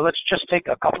 So let's just take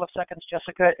a couple of seconds,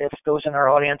 Jessica. If those in our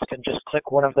audience can just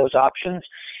click one of those options,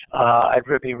 I'd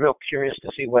be real curious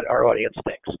to see what our audience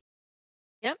thinks.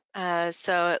 Yep.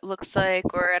 So it looks like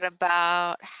we're at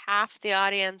about half the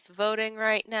audience voting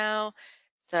right now.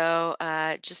 So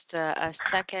just a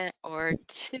second or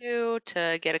two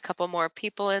to get a couple more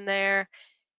people in there.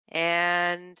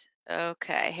 And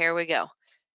okay, here we go.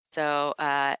 So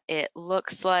it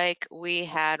looks like we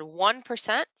had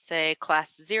 1% say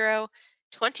class 0,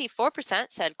 24%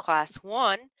 said class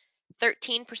 1,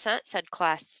 13% said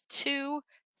class 2,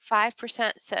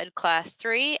 5% said class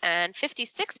 3, and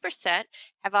 56%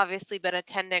 have obviously been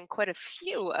attending quite a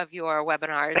few of your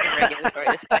webinars and regulatory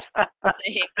discussions.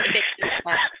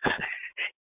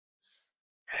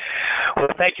 Well,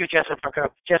 thank you,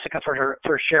 Jessica,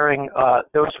 for sharing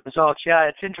those results. Yeah,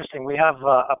 it's interesting. We have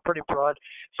a pretty broad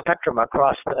spectrum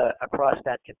across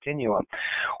that continuum.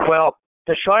 Well,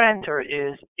 the short answer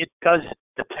is it does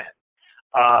depend,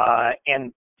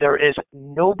 and there is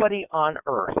nobody on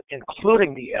earth,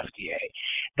 including the FDA,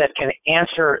 that can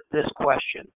answer this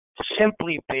question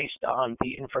simply based on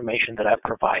the information that I've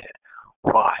provided.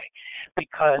 Why?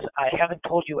 Because I haven't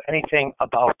told you anything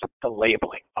about the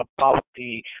labeling, about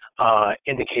the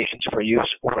indications for use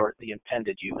or the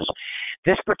intended use.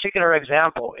 This particular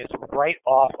example is right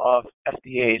off of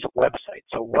FDA's website.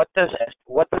 So what does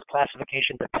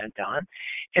classification depend on?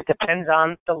 It depends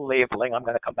on the labeling. I'm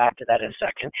going to come back to that in a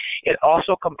second. It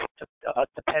also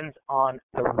depends on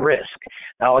the risk.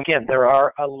 Now, again, there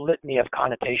are a litany of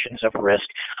connotations of risk.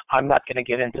 I'm not going to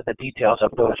get into the details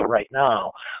of those right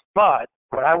now, but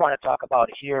what I want to talk about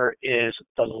here is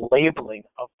the labeling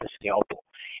of the scalpel.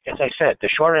 As I said, the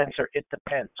short answer, it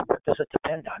depends. What does it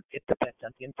depend on? It depends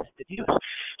on the intended use.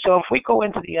 So if we go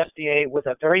into the FDA with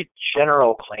a very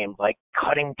general claim like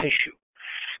cutting tissue,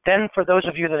 then for those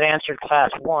of you that answered class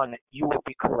 1, you will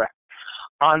be correct.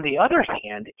 On the other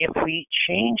hand, if we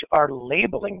change our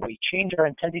labeling, we change our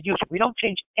intended use, we don't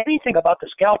change anything about the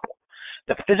scalpel.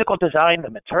 The physical design, the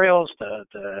materials,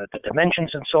 the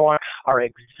dimensions, and so on are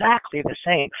exactly the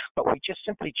same, but we just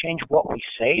simply change what we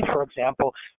say. For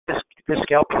example, this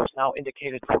scalpel is now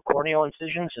indicated for corneal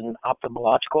incisions and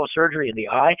ophthalmological surgery in the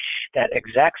eye. That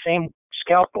exact same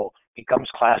scalpel becomes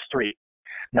class 3.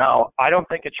 Now, I don't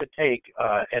think it should take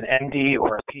an MD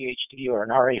or a PhD or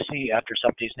an RAC after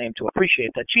somebody's name to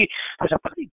appreciate that, gee, there's a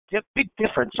pretty big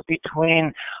difference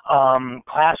between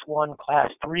class 1, class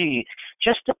 3,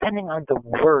 just depending on the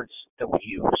words that we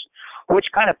use, which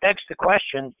kind of begs the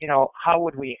question, how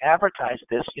would we advertise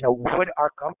this? Would our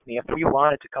company, if we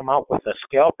wanted to come out with a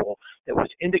scalpel that was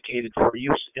indicated for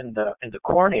use in the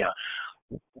cornea,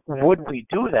 would we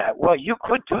do that? Well, you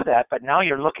could do that, but now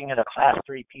you're looking at a class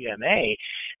 3 PMA.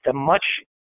 The much,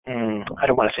 I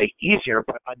don't want to say easier,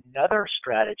 but another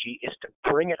strategy is to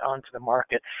bring it onto the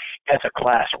market as a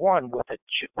class 1 with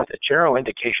a general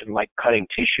indication like cutting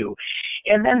tissue,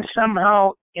 and then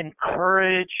somehow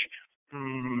encourage,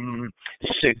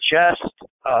 suggest,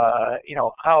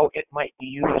 how it might be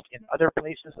used in other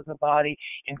places of the body,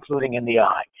 including in the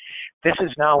eye. This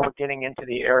is now we're getting into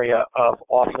the area of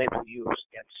off-label use,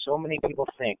 and so many people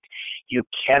think you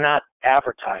cannot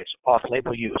advertise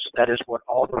off-label use. That is what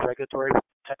all the regulatory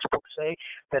textbooks say.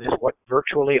 That is what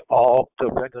virtually all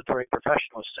the regulatory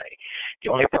professionals say.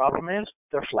 The only problem is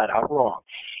they're flat out wrong.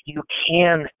 You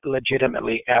can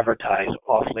legitimately advertise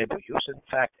off-label use. In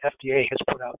fact, FDA has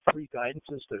put out 3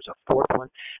 guidances. There's a 4th one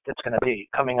that's going to be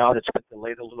coming out. It's been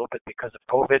delayed a little bit because of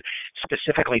COVID,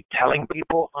 specifically telling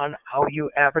people on how you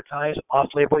advertise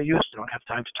off-label use. I don't have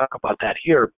time to talk about that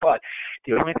here, but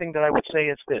the only thing that I would say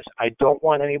is this. I don't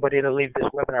want anybody to leave this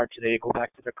webinar today, go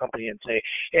back to their company and say,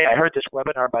 hey, I heard this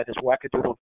webinar by this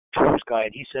wackadoodle tools guy,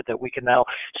 and he said that we can now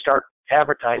start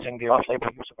advertising the off-label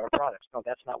use of our products. No,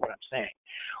 that's not what I'm saying.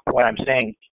 What I'm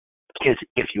saying is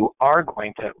if you are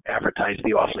going to advertise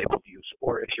the off-label use,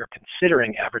 or if you're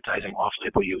considering advertising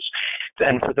off-label use,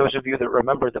 then for those of you that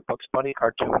remember the Bugs Bunny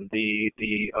cartoon, the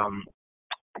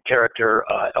character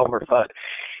Elmer Fudd,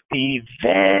 be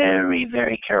very,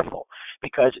 very careful,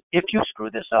 because if you screw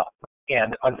this up,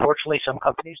 and unfortunately some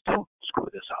companies do screw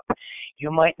this up,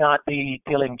 you might not be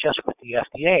dealing just with the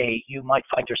FDA, you might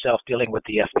find yourself dealing with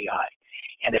the FBI.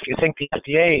 And if you think the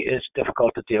FDA is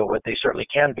difficult to deal with, they certainly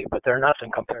can be, but they're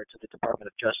nothing compared to the Department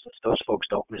of Justice. Those folks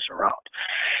don't mess around.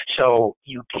 So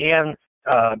you can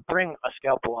bring a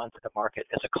scalpel onto the market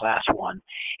as a class 1,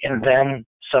 and then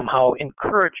somehow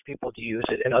encourage people to use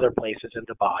it in other places in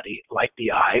the body, like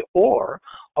the eye, or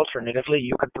alternatively,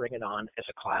 you could bring it on as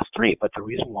a class 3. But the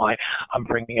reason why I'm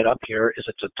bringing it up here is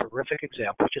it's a terrific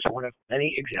example, just one of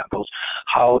many examples,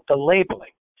 how the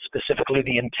labeling, specifically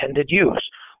the intended use,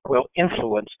 will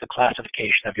influence the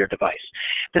classification of your device.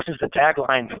 This is the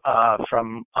tagline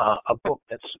from a book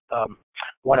that's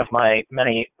one of my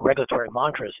many regulatory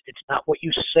mantras. It's not what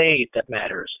you say that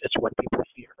matters, it's what people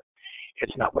hear.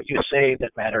 It's not what you say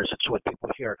that matters, it's what people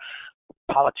hear.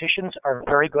 Politicians are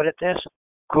very good at this.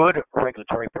 Good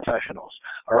regulatory professionals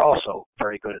are also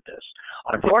very good at this.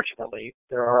 Unfortunately,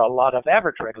 there are a lot of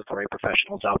average regulatory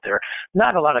professionals out there,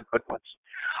 not a lot of good ones.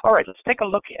 All right, let's take a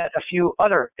look at a few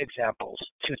other examples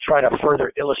to try to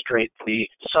further illustrate the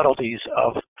subtleties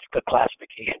of the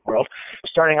classification world,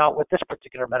 starting out with this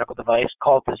particular medical device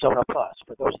called the Zona Plus.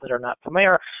 For those that are not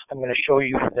familiar, I'm going to show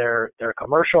you their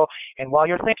commercial, and while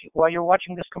you're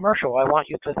watching this commercial, I want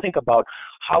you to think about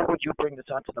how would you bring this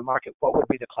onto the market? What would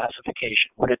be the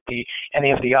classification? Would it be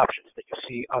any of the options that you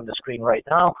see on the screen right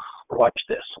now? Watch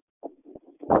this.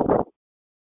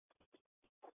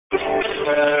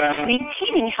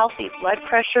 Maintaining healthy blood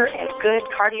pressure and good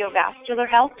cardiovascular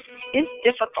health is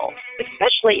difficult,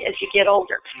 especially as you get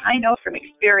older. I know from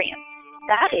experience.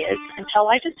 That is, until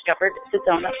I discovered the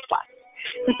Zona Plus.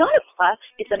 The Zona Plus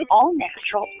is an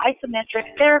all-natural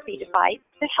isometric therapy device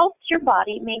that helps your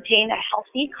body maintain a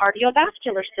healthy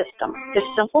cardiovascular system. This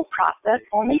simple process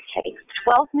only takes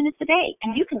 12 minutes a day,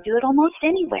 and you can do it almost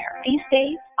anywhere. These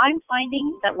days, I'm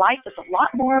finding that life is a lot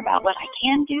more about what I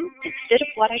can do instead of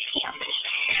what I can't.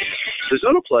 The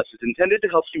Zona Plus is intended to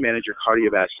help you manage your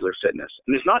cardiovascular fitness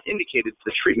and is not indicated for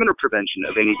the treatment or prevention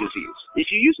of any disease. If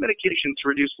you use medication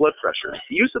to reduce blood pressure,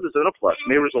 the use of the Zona Plus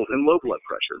may result in low blood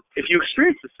pressure. If you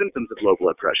experience the symptoms of low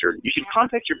blood pressure, you should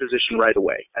contact your physician right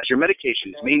away, as your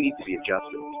medications may need to be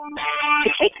adjusted.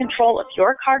 To take control of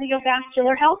your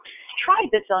cardiovascular health, try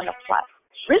the Zona Plus,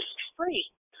 risk-free.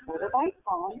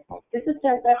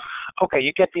 Okay,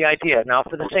 you get the idea. Now,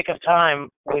 for the sake of time,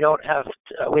 we don't have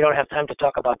time to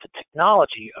talk about the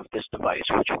technology of this device,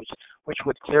 which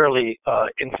would clearly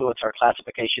influence our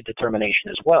classification determination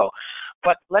as well.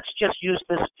 But let's just use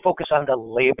this, focus on the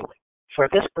labeling. for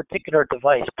this particular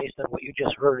device, based on what you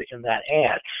just heard in that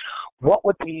ad, what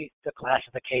would be the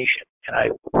classification?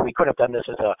 And we could have done this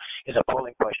as a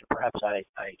polling question. Perhaps I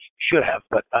should have,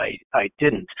 but I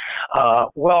didn't.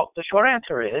 Well, the short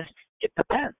answer is it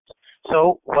depends.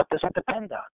 So what does it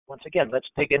depend on? Once again, let's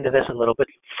dig into this a little bit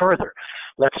further.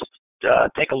 Let's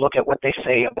take a look at what they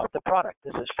say about the product.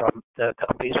 This is from the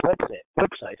company's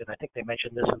website, and I think they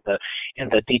mentioned this in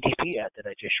the DTP ad that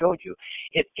I just showed you.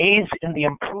 It aids in the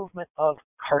improvement of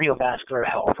cardiovascular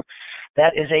health.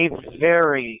 That is a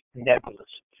very nebulous,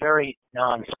 very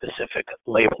non-specific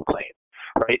label claim,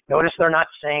 right? Notice they're not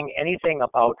saying anything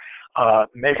about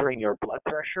measuring your blood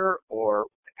pressure or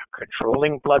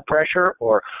controlling blood pressure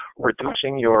or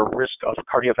reducing your risk of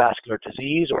cardiovascular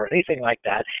disease or anything like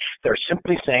that. They're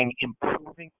simply saying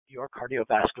improving your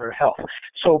cardiovascular health.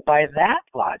 So by that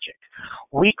logic,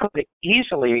 we could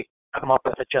easily come up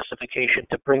with a justification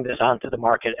to bring this onto the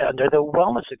market under the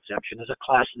wellness exemption as a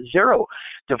class 0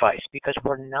 device, because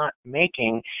we're not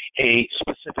making a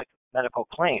specific medical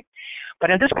claim. But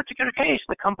in this particular case,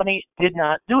 the company did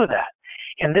not do that.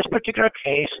 In this particular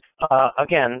case,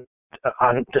 again,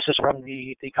 this is from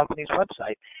the company's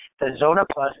website. The Zona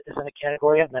Plus is in a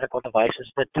category of medical devices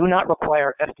that do not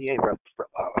require FDA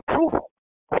approval.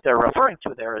 What they're referring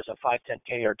to there is a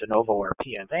 510K or de novo or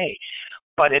PMA,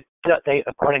 but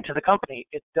according to the company,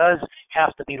 it does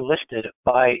have to be listed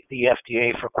by the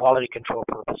FDA for quality control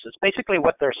purposes. Basically,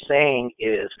 what they're saying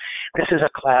is this is a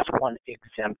Class 1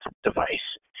 exempt device.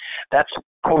 That's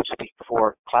code speak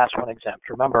for Class 1 exempt.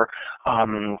 Remember,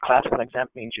 Class 1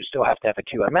 exempt means you still have to have a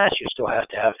QMS, you still have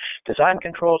to have design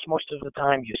controls most of the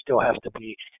time, you still have to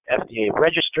be FDA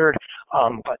registered,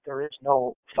 but there is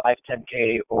no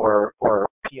 510K or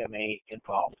PMA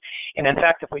involved. And in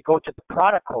fact, if we go to the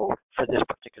product code for this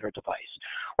particular device,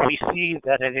 we see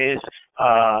that it is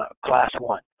Class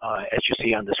 1, as you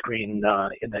see on the screen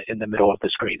in the middle of the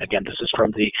screen. Again, this is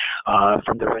from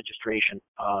the registration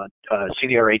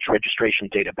CDRH registration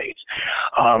database.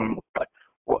 But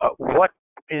what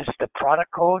is the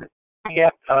product code? Yeah,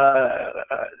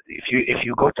 if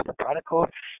you go to the product code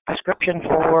description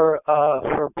for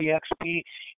BXP,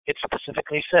 it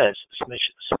specifically says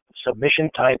submission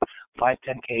type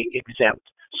 510K exempt.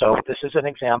 So this is an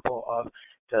example of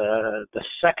the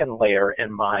second layer in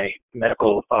my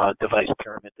medical device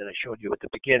pyramid that I showed you at the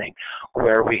beginning,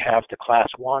 where we have the Class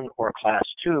 1 or Class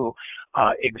 2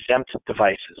 exempt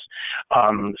devices.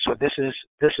 So this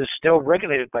is still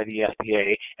regulated by the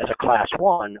FDA as a Class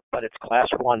 1, but it's Class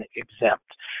 1 exempt.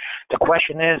 The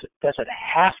question is, does it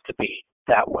have to be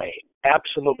that way?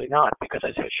 Absolutely not, because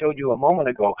as I showed you a moment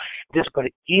ago, this could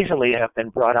easily have been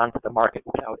brought onto the market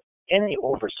without any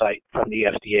oversight from the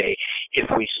FDA if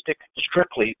we stick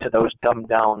strictly to those dumbed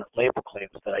down label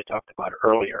claims that I talked about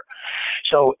earlier.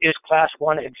 So is Class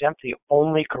 1 exempt the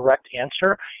only correct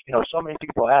answer? You know, so many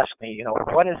people ask me, you know,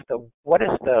 what is the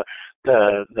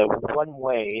one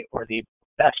way or the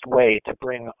best way to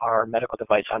bring our medical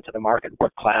device onto the market,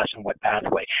 what class and what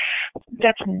pathway?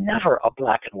 That's never a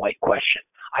black and white question.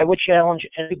 I would challenge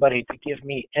anybody to give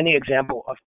me any example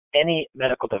of any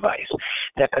medical device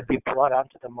that could be brought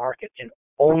onto the market in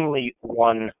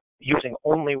using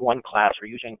only one class or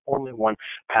using only one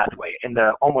pathway. In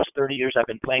the almost 30 years I've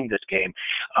been playing this game,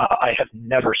 I have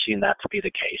never seen that to be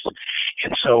the case.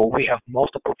 And so we have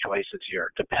multiple choices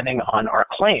here. Depending on our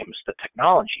claims, the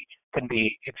technology can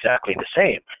be exactly the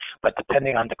same, but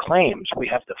depending on the claims, we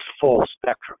have the full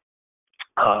spectrum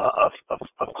of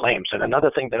claims. And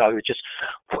another thing that I would just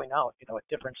point out, you know, a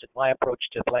difference in my approach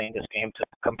to playing this game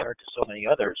compared to so many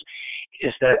others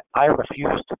is that I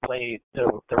refuse to play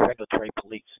the regulatory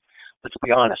police. Let's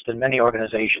be honest, in many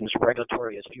organizations,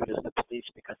 regulatory is viewed as the police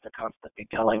because they're constantly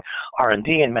telling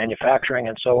R&D and manufacturing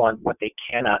and so on what they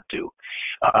cannot do.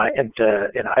 And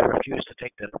I refuse to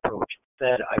take that approach.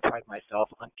 Instead, I pride myself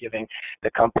on giving the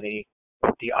company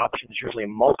the options, usually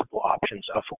multiple options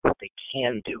of what they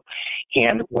can do.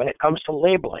 And when it comes to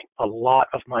labeling, a lot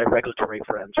of my regulatory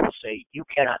friends will say, you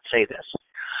cannot say this.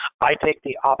 I take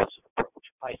the opposite approach.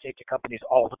 I say to companies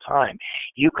all the time,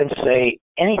 you can say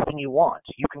anything you want.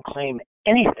 You can claim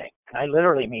anything, and I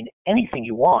literally mean anything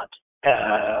you want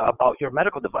about your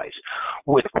medical device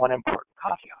with one important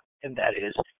caveat, and that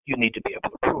is you need to be able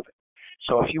to prove it.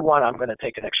 So if you want, I'm going to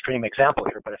take an extreme example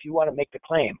here, but if you want to make the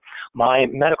claim, my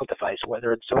medical device,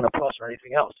 whether it's Zona Plus or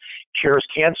anything else, cures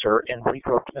cancer and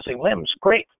regrows missing limbs,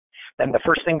 great. Then the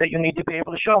first thing that you need to be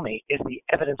able to show me is the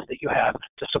evidence that you have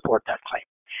to support that claim.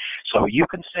 So you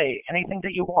can say anything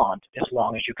that you want as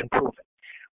long as you can prove it.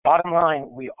 Bottom line,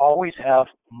 we always have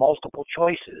multiple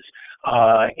choices,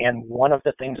 and one of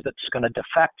the things that's going to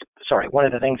affect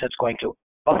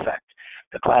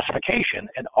the classification,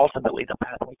 and ultimately the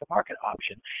pathway to market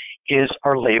option is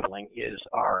our labeling, is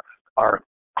our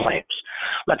claims.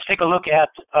 Let's take a look at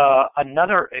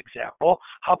another example.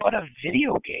 How about a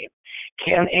video game?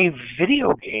 Can a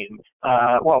video game,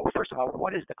 well, first of all,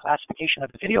 what is the classification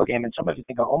of the video game? And some of you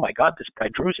think, oh my God, this guy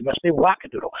Drews, it must be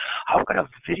wackadoodle. How could a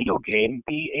video game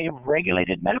be a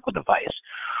regulated medical device?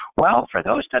 Well, for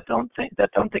those that don't think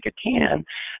it can,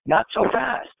 not so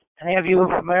fast. Any of you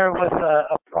familiar with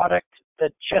a product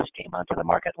that just came onto the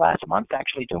market last month,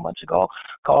 actually 2 months ago,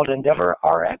 called Endeavor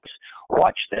RX?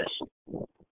 Watch this.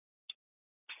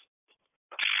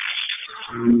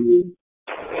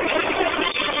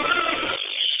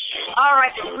 All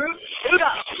right, the group, suit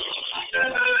up.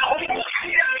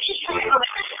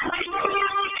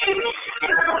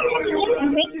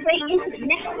 Make great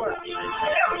network.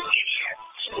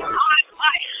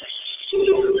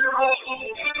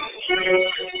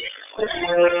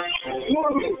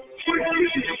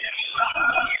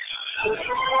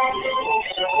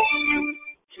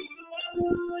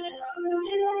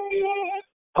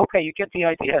 Okay, you get the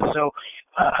idea. So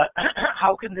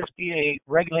how can this be a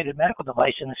regulated medical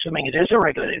device? And assuming it is a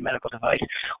regulated medical device,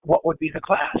 what would be the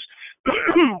class?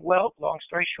 Well, long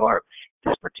story short,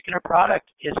 this particular product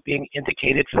is being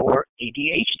indicated for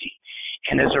ADHD.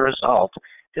 And as a result,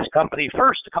 this company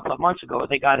first, a couple of months ago,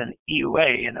 they got an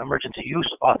EUA, an emergency use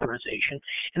authorization,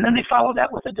 and then they followed that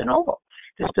with a de novo.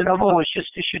 This de novo was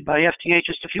just issued by FDA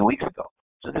just a few weeks ago.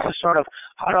 So this is sort of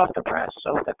hot off the press.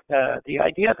 So the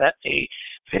idea that a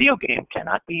video game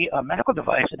cannot be a medical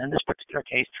device, and in this particular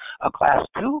case, a Class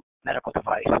 2 medical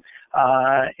device,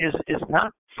 is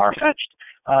not far-fetched.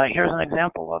 Here's an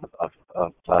example of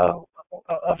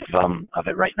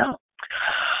it right now.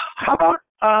 How about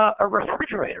a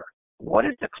refrigerator? What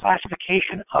is the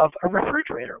classification of a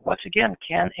refrigerator? Once again,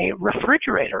 can a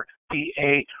refrigerator be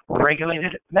a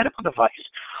regulated medical device?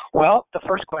 Well, the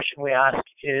first question we ask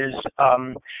is,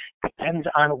 depends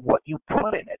on what you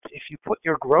put in it. If you put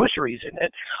your groceries in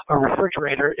it, a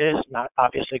refrigerator is not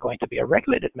obviously going to be a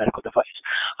regulated medical device.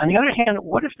 On the other hand,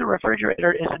 what if the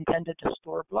refrigerator is intended to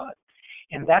store blood?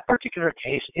 In that particular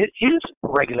case, it is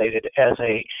regulated as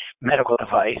a medical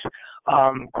device.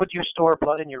 Could you store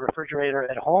blood in your refrigerator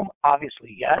at home?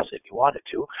 Obviously, yes, if you wanted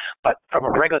to. But from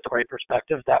a regulatory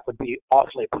perspective, that would be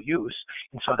off-label use,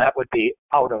 and so that would be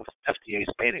out of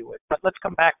FDA's bailiwick. But let's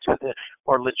come back to the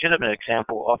more legitimate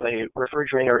example of a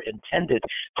refrigerator intended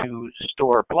to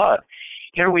store blood.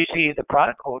 Here we see the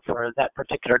product code for that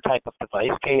particular type of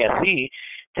device, KSE.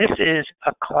 This is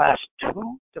a Class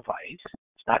 2 device.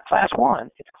 It's not Class 1,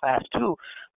 it's Class 2,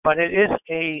 but it is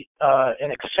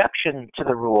an exception to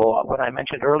the rule. What I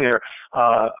mentioned earlier,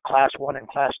 Class 1 and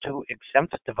Class 2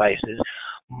 exempt devices.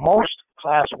 Most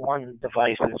Class 1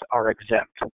 devices are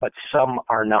exempt, but some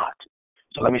are not.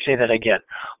 So let me say that again.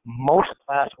 Most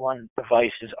Class 1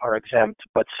 devices are exempt,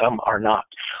 but some are not.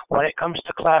 When it comes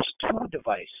to Class 2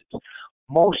 devices,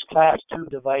 most Class 2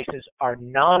 devices are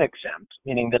non-exempt,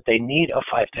 meaning that they need a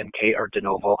 510K or de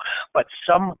novo, but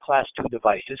some Class 2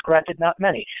 devices, granted not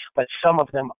many, but some of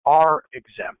them are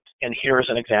exempt. And here's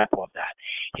an example of that.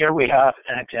 Here we have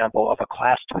an example of a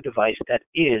Class 2 device that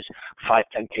is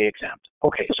 510K exempt.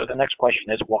 Okay, so the next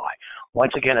question is why?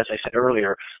 Once again, as I said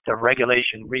earlier, the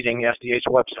regulation, reading FDA's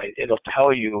website, it'll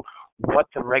tell you what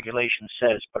the regulation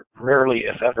says, but rarely,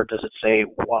 if ever, does it say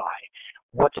why.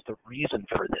 What's the reason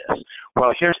for this?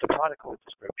 Well, here's the product code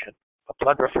description. A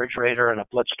blood refrigerator and a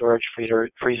blood storage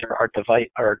freezer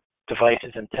are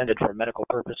devices intended for medical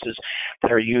purposes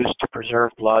that are used to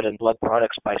preserve blood and blood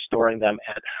products by storing them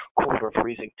at cold or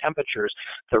freezing temperatures.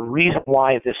 The reason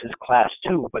why this is Class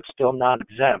 2 but still not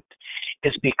exempt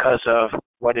is because of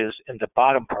what is in the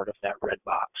bottom part of that red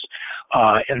box,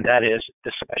 and that is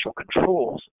the special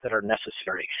controls that are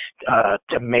necessary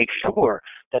to make sure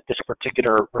that this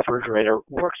particular refrigerator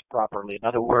works properly. In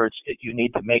other words, you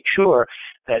need to make sure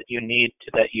that you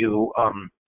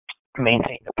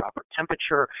maintain the proper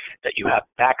temperature, that you have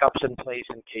backups in place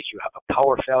in case you have a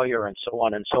power failure, and so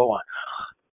on and so on.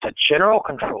 The general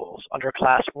controls under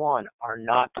Class 1 are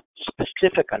not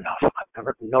specific enough.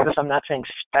 Notice I'm not saying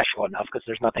special enough because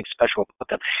there's nothing special about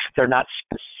them. They're not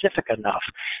specific enough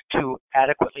to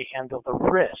adequately handle the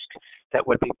risk that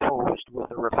would be posed with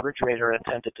a refrigerator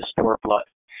intended to store blood.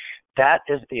 That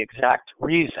is the exact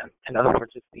reason. In other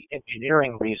words, it's the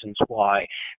engineering reasons why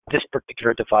this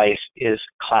particular device is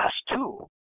Class 2,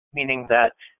 meaning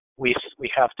that we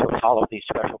have to follow these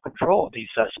special controls, these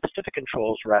specific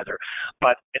controls rather,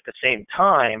 but at the same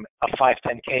time, a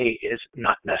 510K is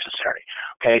not necessary.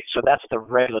 Okay, so that's the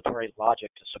regulatory logic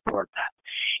to support that.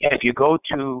 And if you go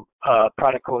to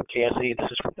product code KSE, this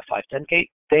is from the 510K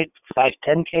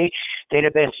 510K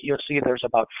database, you'll see there's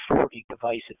about 40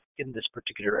 devices in this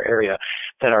particular area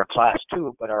that are Class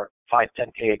 2 but are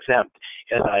 510K exempt,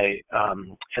 as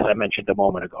I mentioned a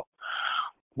moment ago.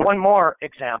 One more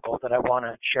example that I want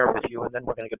to share with you, and then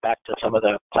we're going to get back to some of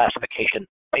the classification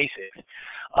basics.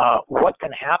 What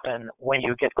can happen when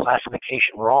you get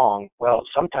classification wrong? Well,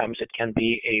 sometimes it can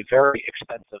be a very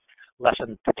expensive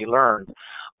lesson to be learned.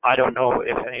 I don't know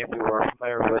if any of you are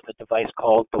familiar with a device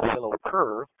called the Willow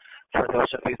Curve. For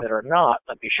those of you that are not,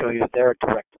 let me show you their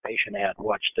direct-to-patient ad.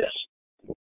 Watch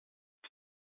this.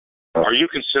 Are you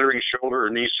considering shoulder or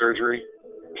knee surgery?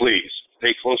 Please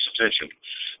pay close attention,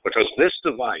 because this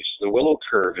device, the Willow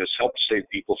Curve, has helped save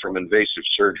people from invasive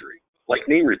surgery, like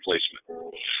knee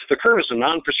replacement. The Curve is a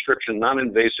non-prescription,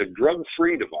 non-invasive,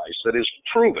 drug-free device that is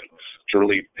proven to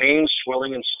relieve pain,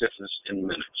 swelling, and stiffness in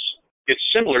minutes.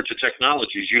 It's similar to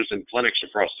technologies used in clinics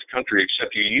across the country,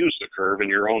 except you use the Curve in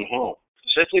your own home.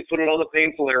 Simply put it on the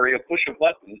painful area, push a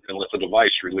button, and let the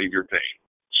device relieve your pain.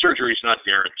 Surgery is not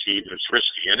guaranteed, and it's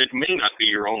risky, and it may not be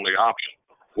your only option.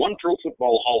 One Pro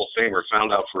Football Hall of Famer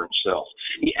found out for himself.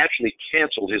 He actually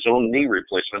canceled his own knee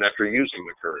replacement after using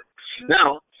the Curve.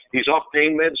 Now, he's off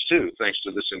pain meds too, thanks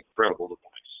to this incredible device.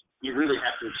 You really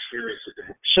have to experience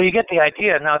it. So you get the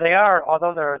idea. Now they are,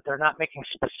 although they're not making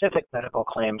specific medical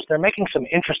claims, they're making some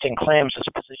interesting claims as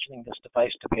positioning this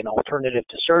device to be an alternative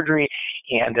to surgery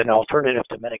and an alternative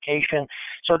to medication.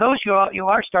 So those you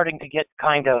are starting to get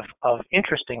kind of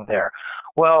interesting there.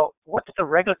 Well, what's the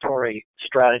regulatory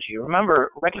strategy?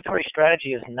 Remember, regulatory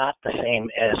strategy is not the same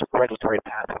as regulatory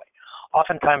pathway.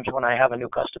 Oftentimes when I have a new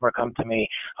customer come to me,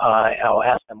 I'll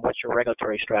ask them, what's your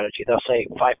regulatory strategy? They'll say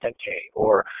 510K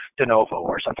or de novo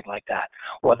or something like that.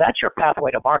 Well, that's your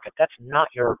pathway to market. That's not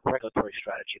your regulatory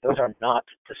strategy. Those are not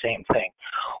the same thing.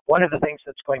 One of the things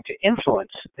that's going to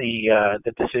influence the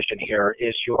decision here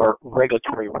is your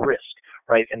regulatory risk,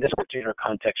 right? In this particular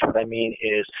context, what I mean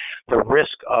is the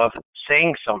risk of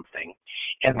saying something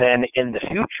and then in the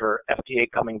future, FDA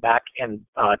coming back and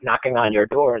knocking on your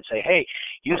door and say, hey,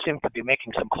 you seem to be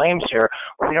making some claims here.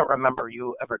 We don't remember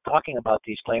you ever talking about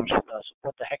these claims with us.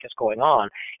 What the heck is going on?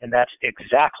 And that's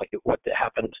exactly what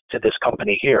happened to this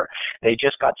company here. They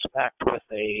just got smacked with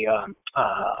a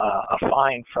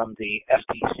fine from the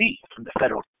FTC, from the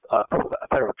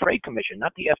Federal Trade Commission,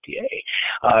 not the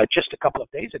FDA, just a couple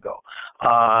of days ago,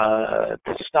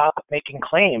 to stop making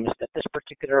claims that this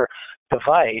particular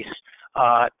device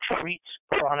treats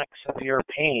chronic severe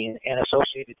pain and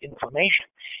associated inflammation.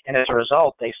 And as a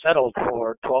result, they settled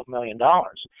for $12 million.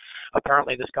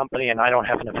 Apparently this company, and I don't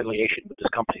have an affiliation with this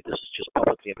company, this is just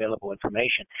publicly available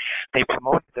information, they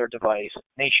promoted their device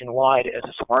nationwide as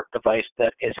a smart device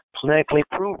that is clinically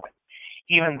proven,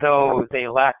 even though they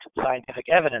lacked scientific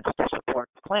evidence to support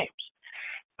the claims.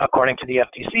 According to the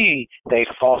FTC, they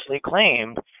falsely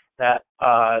claimed that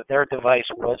their device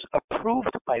was approved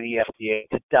by the FDA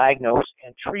to diagnose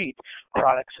and treat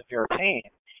chronic severe pain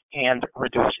and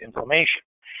reduce inflammation.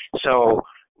 So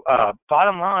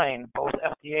bottom line, both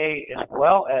FDA as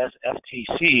well as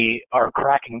FTC are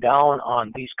cracking down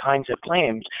on these kinds of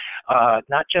claims,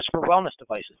 not just for wellness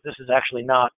devices. This is actually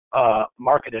not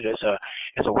marketed as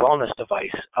a wellness device.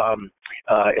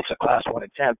 It's a Class 1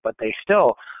 exempt, but they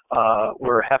still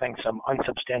were having some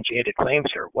unsubstantiated claims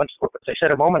here. Once, as I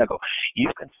said a moment ago, you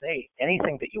can say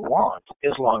anything that you want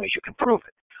as long as you can prove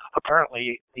it.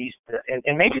 Apparently,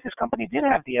 and maybe this company did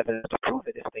have the evidence to prove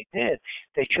it. If they did,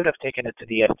 they should have taken it to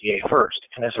the FDA first.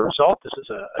 And as a result, this is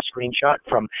a screenshot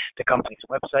from the company's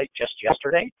website just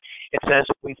yesterday. It says,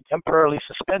 we've temporarily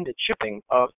suspended shipping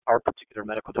of our particular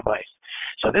medical device.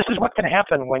 So this is what can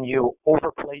happen when you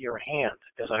overplay your hand,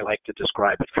 as I like to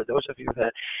describe it. For those of you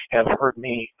that have heard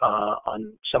me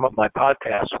on some of my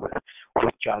podcasts with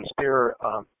John Spear,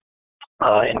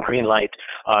 in Greenlight,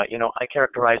 I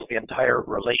characterize the entire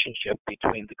relationship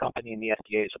between the company and the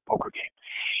FDA as a poker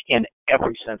game in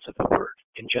every sense of the word.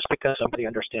 And just because somebody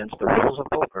understands the rules of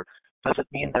poker doesn't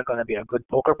mean they're going to be a good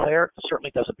poker player. It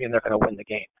certainly doesn't mean they're going to win the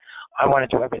game. I want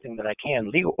to do everything that I can,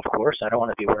 legal, of course. I don't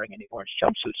want to be wearing any orange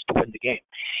jumpsuits to win the game.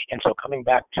 And so coming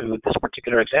back to this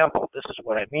particular example, this is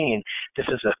what I mean. This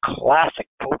is a classic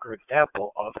poker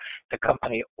example of the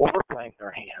company overplaying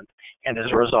their hand and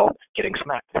as a result getting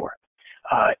smacked for it.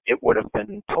 It would have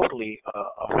been totally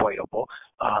avoidable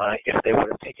if they would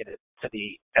have taken it to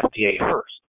the FDA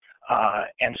first.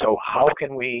 And so how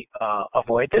can we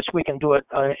avoid this? We can do it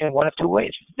in one of two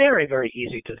ways. Very, very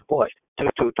easy to avoid.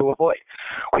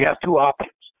 We have two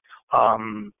options.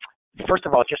 First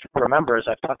of all, just remember, as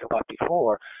I've talked about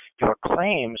before, your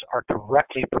claims are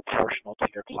directly proportional to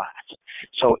your class.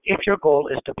 So if your goal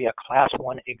is to be a Class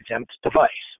 1 exempt device,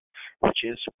 which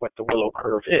is what the willow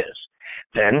curve is,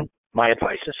 then my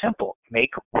advice is simple.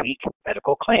 Make weak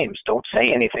medical claims. Don't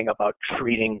say anything about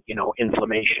treating,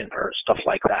 inflammation or stuff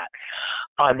like that.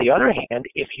 On the other hand,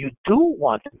 if you do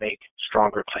want to make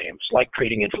stronger claims, like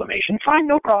treating inflammation, fine,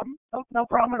 no problem. No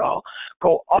problem at all.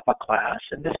 Go up a class.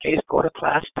 In this case, go to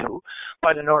class 2.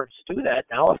 But in order to do that,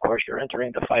 now, of course, you're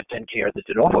entering the 510K or the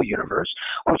de novo universe,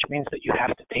 which means that you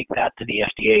have to take that to the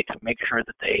FDA to make sure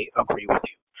that they agree with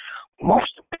you.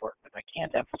 Most important, I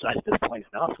can't emphasize this point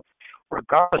enough,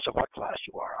 regardless of what class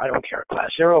you are, I don't care, class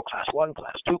 0, class 1,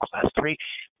 class 2, class 3,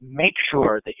 make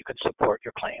sure that you can support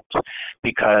your claims,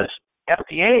 because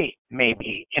FDA may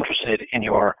be interested in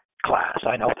your class.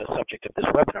 I know the subject of this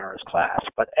webinar is class,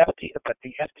 but the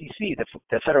FTC,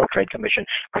 the Federal Trade Commission,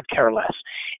 could care less.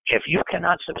 If you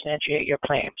cannot substantiate your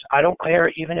claims, I don't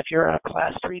care even if you're on a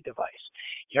class 3 device,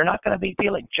 you're not going to be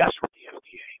dealing just with the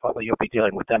FDA, although you'll be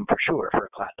dealing with them for sure for a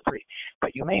class 3,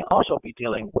 but you may also be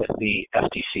dealing with the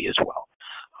FTC as well.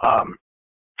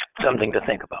 Something to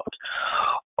think about.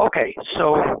 Okay,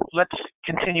 so let's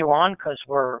continue on because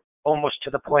we're almost to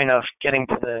the point of getting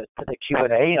to the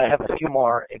Q&A. I have a few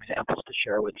more examples to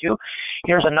share with you.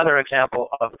 Here's another example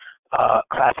of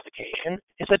classification.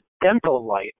 Is a dental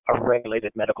light a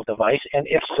regulated medical device? And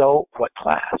if so, what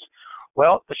class?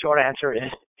 Well, the short answer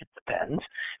is it depends.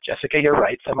 Jessica, you're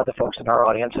right. Some of the folks in our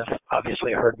audience have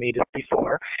obviously heard me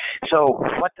before. So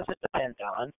what does it depend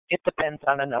on? It depends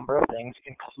on a number of things,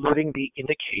 including the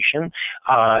indication.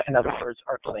 In other words,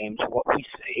 our claims, what we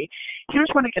say. Here's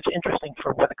when it gets interesting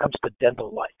for when it comes to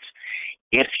dental lights.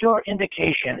 If your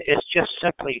indication is just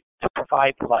simply to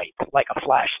provide light, like a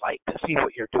flashlight to see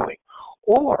what you're doing,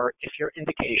 or if your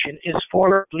indication is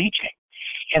for bleaching,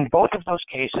 in both of those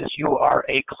cases, you are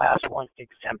a Class 1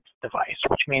 exempt device,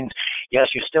 which means, yes,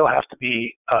 you still have to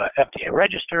be FDA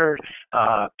registered,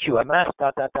 QMS,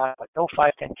 but no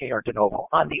 510K or de novo.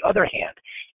 On the other hand,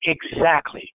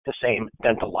 exactly the same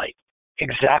dental light.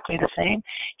 Exactly the same.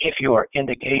 If your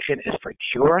indication is for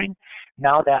curing,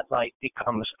 now that light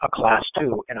becomes a Class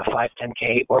 2 and a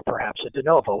 510K or perhaps a de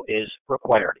novo is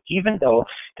required, even though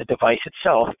the device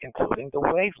itself, including the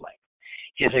wavelength,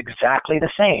 is exactly the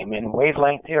same. And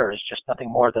wavelength here is just nothing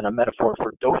more than a metaphor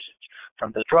for dosage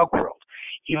from the drug world.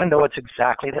 Even though it's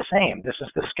exactly the same, this is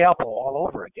the scalpel all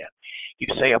over again. You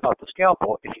say about the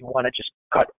scalpel, if you want to just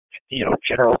cut,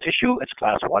 general tissue, it's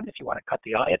Class 1. If you want to cut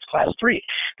the eye, it's Class 3.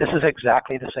 This is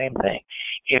exactly the same thing.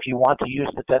 If you want to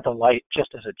use the dental light just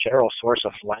as a general source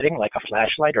of lighting, like a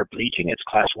flashlight or bleaching, it's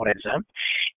Class 1 exempt.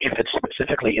 If it's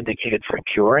specifically indicated for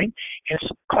curing, it's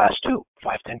Class 2,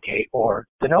 510K or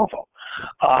de novo.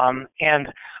 And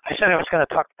I said I was going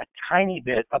to talk a tiny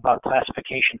bit about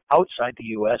classification outside the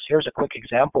U.S. Here's a quick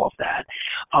example of that.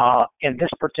 In this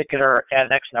particular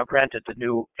annex, now granted the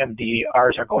new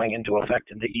MDRs are going into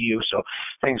effect in the EU, so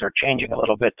things are changing a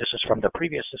little bit. This is from the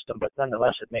previous system, but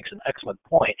nonetheless it makes an excellent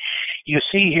point. You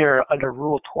see here under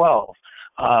Rule 12,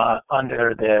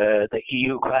 under the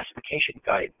EU classification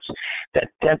guidance, that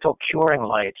dental curing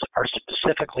lights are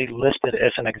specifically listed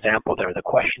as an example there. The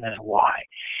question is why?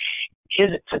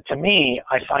 To me,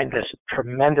 I find this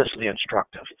tremendously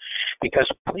instructive, because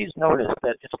please notice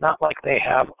that it's not like they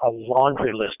have a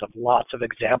laundry list of lots of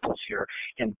examples here,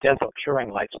 and dental curing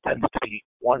lights tends to be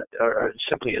one, or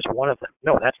simply is one of them.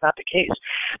 No, that's not the case.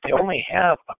 They only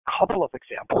have a couple of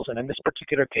examples, and in this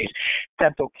particular case,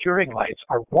 dental curing lights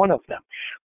are one of them.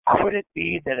 Could it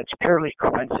be that it's purely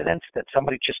coincidence that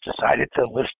somebody just decided to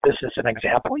list this as an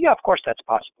example? Yeah, of course that's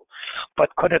possible.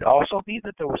 But could it also be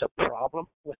that there was a problem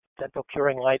with dental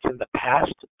curing lights in the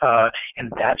past,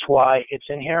 and that's why it's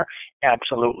in here?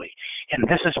 Absolutely. And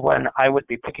this is when I would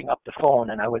be picking up the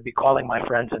phone and I would be calling my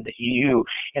friends in the EU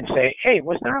and say, hey,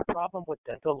 was there a problem with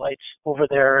dental lights over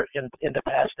there in the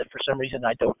past that for some reason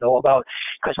I don't know about?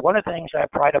 Because one of the things I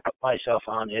pride myself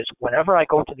on is whenever I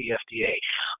go to the FDA,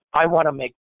 I want to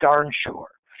make darn sure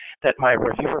that my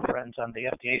reviewer friends on the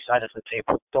FDA side of the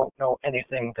table don't know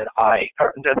anything that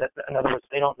in other words,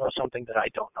 they don't know something that I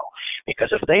don't know. Because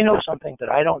if they know something that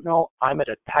I don't know, I'm at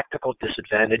a tactical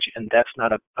disadvantage, and that's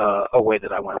not a way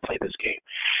that I want to play this game.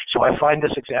 So I find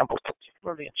this example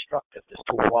particularly instructive as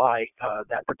to why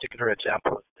that particular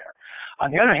example is there.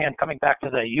 On the other hand, coming back to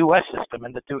the U.S. system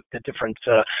and the different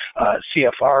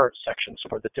CFR sections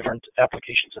for the different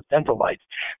applications of dental lights,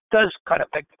 does kind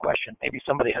of beg the question. Maybe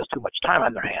somebody has too much time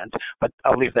on their hands, but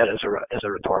I'll leave that as a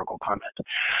rhetorical comment.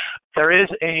 There is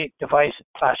a device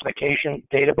classification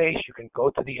database. You can go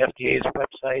to the FDA's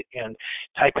website and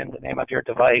type in the name of your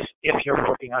device if you're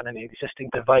working on an existing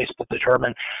device to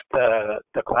determine the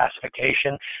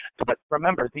classification. But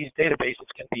remember, these databases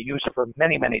can be used for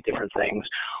many, many different things.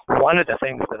 One of the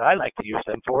things that I like to use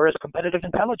them for is competitive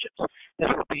intelligence. This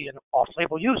would be an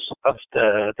off-label use of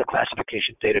the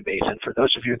classification database. And for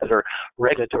those of you that are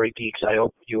regulatory geeks, I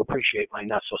hope you appreciate my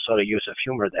not-so-subtle use of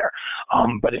humor there.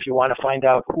 But if you want to find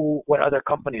out what other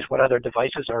companies, what other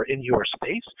devices are in your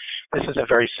space, this is a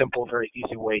very simple, very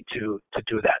easy way to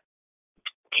do that.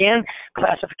 Can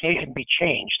classification be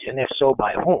changed, and if so,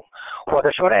 by whom? Well,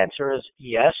 the short answer is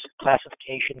yes,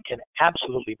 classification can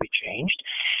absolutely be changed.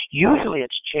 Usually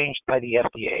it's changed by the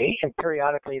FDA, and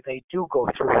periodically they do go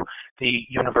through the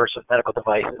universe of medical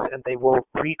devices, and they will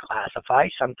reclassify,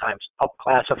 sometimes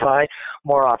upclassify,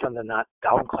 more often than not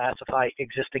downclassify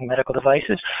existing medical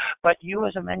devices. But you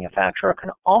as a manufacturer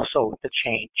can also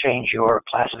change your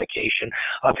classification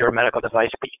of your medical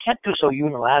device, but you can't do so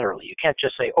unilaterally. You can't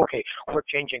just say, okay, we're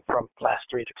changing from class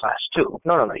 3 to class 2.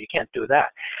 No, you can't do that.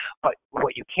 But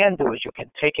what you can do is you can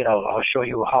take it, I'll show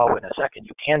you how in a second,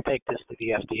 you can take this to the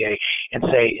FDA and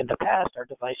say, in the past, our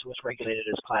device was regulated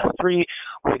as class 3.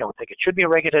 We don't think it should be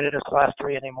regulated as class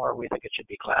 3 anymore. We think it should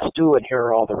be class 2, and here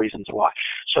are all the reasons why.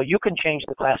 So you can change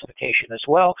the classification as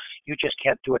well. You just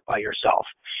can't do it by yourself.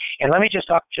 And let me just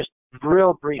talk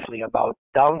real briefly about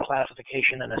down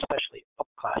classification and especially up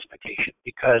classification,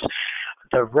 because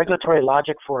the regulatory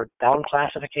logic for down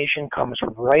classification comes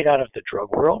right out of the drug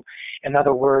world. In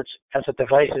other words, as a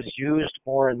device is used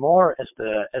more and more, as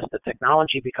the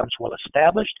technology becomes well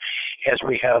established, as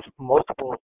we have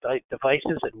multiple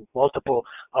devices and multiple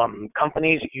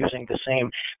companies using the same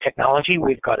technology,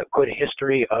 we've got a good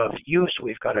history of use,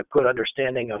 we've got a good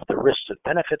understanding of the risks and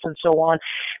benefits and so on.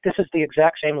 This is the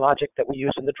exact same logic that we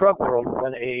use in the drug world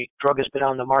when a drug has been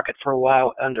on the market for a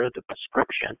while under the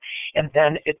prescription, and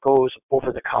then it goes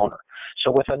over the counter.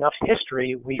 So with enough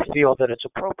history, we feel that it's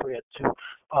appropriate to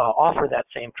offer that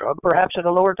same drug, perhaps at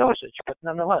a lower dosage, but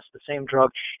nonetheless the same drug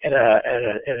at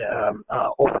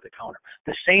over the counter.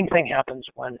 The same thing happens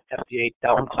when FDA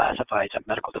down classifies a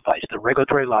medical device. The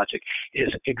regulatory logic is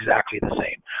exactly the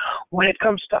same. When it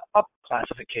comes to up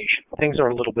classification, things are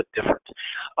a little bit different.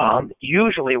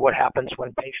 Usually what happens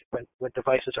when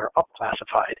devices are up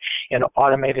classified, and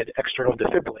automated external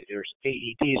defibrillators,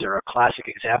 AEDs, are a classic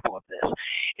example of this,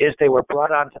 is they were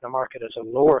brought onto the market as a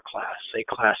lower class, say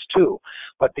class 2,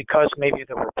 but because maybe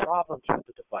there were problems with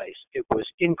the device, it was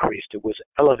increased, it was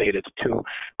elevated to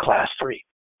class 3.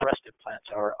 Breast implants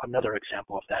are another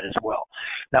example of that as well.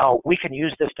 Now, we can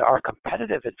use this to our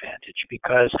competitive advantage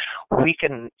because we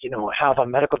can, have a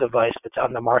medical device that's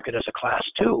on the market as a class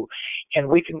 2, and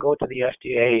we can go to the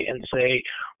FDA and say,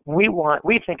 we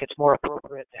think it's more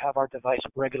appropriate to have our device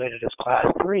regulated as class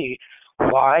 3.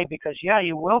 Why? Because,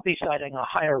 you will be setting a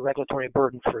higher regulatory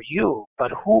burden for you,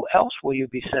 but who else will you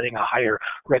be setting a higher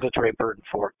regulatory burden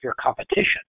for? Your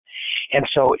competition. And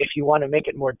so if you want to make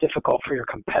it more difficult for your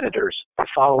competitors to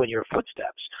follow in your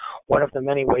footsteps, one of the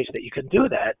many ways that you can do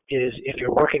that is if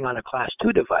you're working on a class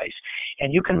 2 device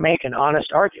and you can make an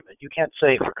honest argument. You can't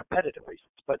say for competitive reasons,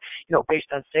 but based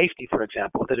on safety, for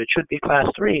example, that it should be class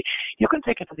 3, you can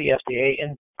take it to the FDA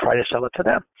and try to sell it to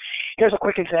them. Here's a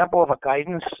quick example of a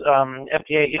guidance.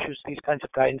 FDA issues these kinds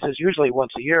of guidances usually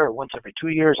once a year or once every 2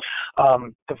 years.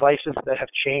 Devices that have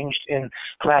changed in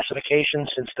classification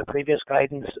since the previous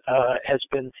guidance has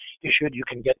been issued, you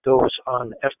can get those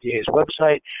on FDA's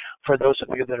website. For those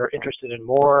of you that are interested in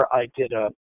more, I did a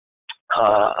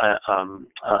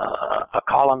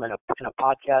column in a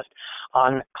podcast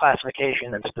on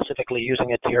classification and specifically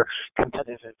using it to your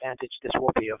competitive advantage. This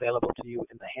will be available to you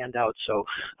in the handout, so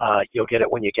you'll get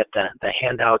it when you get the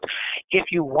handout. If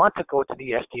you want to go to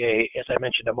the FDA, as I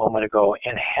mentioned a moment ago,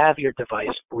 and have your device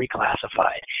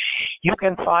reclassified, you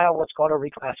can file what's called a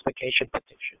reclassification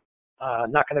petition.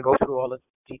 Not going to go through all the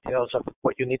details of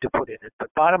what you need to put in it, but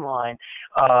bottom line,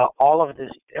 all of this,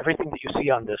 everything that you see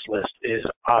on this list is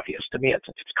obvious. To me, it's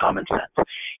common sense.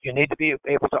 You need to be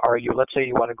able to argue, let's say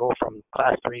you want to go from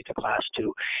class 3 to class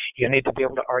 2. You need to be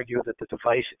able to argue that the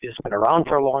device has been around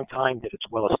for a long time, that it's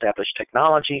well-established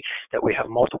technology, that we have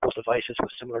multiple devices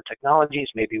with similar technologies,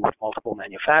 maybe with multiple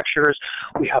manufacturers.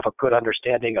 We have a good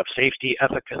understanding of safety,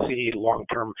 efficacy,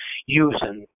 long-term use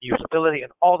and usability,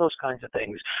 and all those kinds of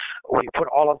things. We put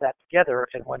all of that together,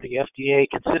 and when the FDA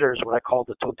considers what I call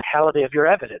the totality of your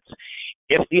evidence,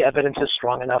 if the evidence is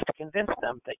strong enough to convince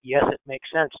them that, yes, it makes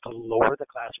sense to lower the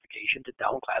classification to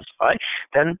down classify,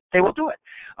 then they will do it.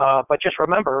 But just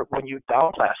remember, when you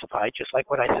down classify, just like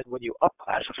what I said, when you up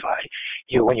classify,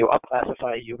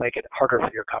 you make it harder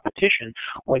for your competition.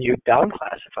 When you down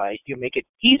classify, you make it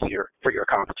easier for your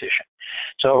competition.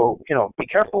 So, be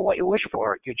careful what you wish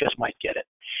for. You just might get it.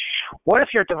 What if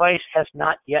your device has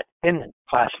not yet been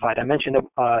classified? I mentioned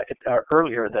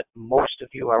earlier that most of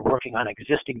you are working on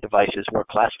existing devices where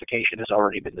classification has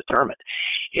already been determined.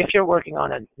 If you're working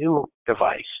on a new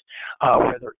device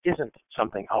where there isn't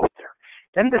something out there,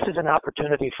 then this is an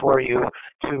opportunity for you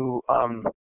to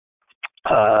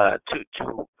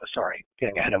sorry,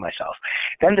 getting ahead of myself.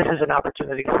 Then this is an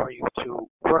opportunity for you to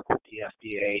work with the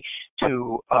FDA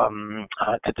to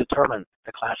determine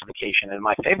the classification. And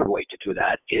my favorite way to do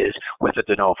that is with a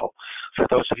de novo. For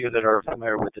those of you that are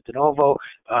familiar with the de novo,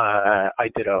 I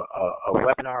did a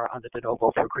webinar on the de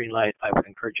novo for Greenlight. I would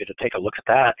encourage you to take a look at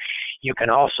that. You can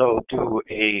also do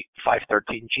a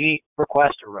 513G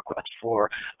request, or request for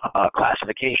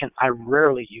classification. I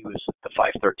rarely use the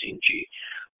 513G.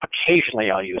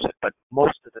 Occasionally I'll use it, but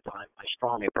most of the time I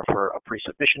strongly prefer a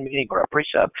pre-submission meeting or a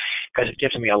pre-sub because it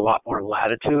gives me a lot more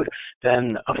latitude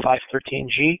than a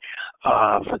 513G.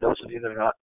 For those of you that are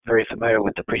not very familiar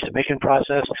with the pre-submission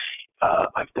process,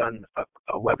 I've done a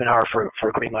webinar for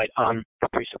Greenlight on the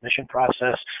pre-submission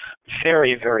process.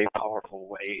 Very, very powerful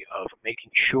way of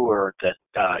making sure that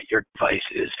your device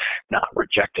is not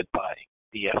rejected by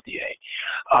the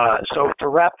FDA. So to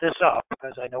wrap this up,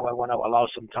 because I know I want to allow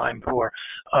some time for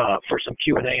some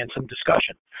Q&A and some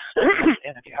discussion.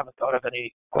 And if you haven't thought of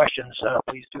any questions,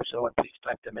 please do so, and please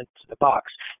type them into the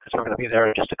box, because we're going to be there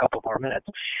in just a couple more minutes.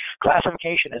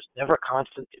 Classification is never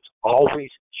constant. It's always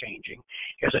changing.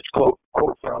 Here's a quote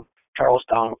from Charles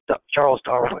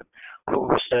Darwin,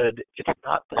 who said, "It's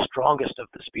not the strongest of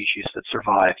the species that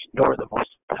survives, nor the most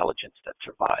intelligent that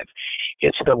survive.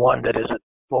 It's the one that is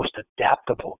most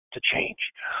adaptable to change."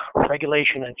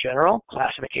 Regulation in general,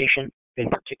 classification in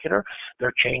particular,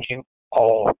 they're changing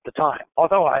all the time.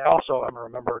 Although I also am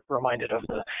reminded of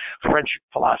the French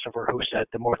philosopher who said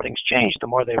the more things change, the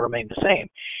more they remain the same.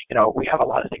 You know, we have a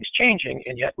lot of things changing,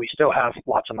 and yet we still have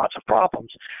lots and lots of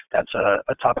problems. That's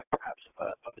a topic perhaps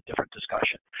of a different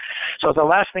discussion. So the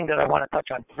last thing that I want to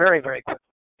touch on very, very quickly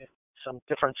is some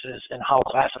differences in how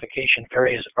classification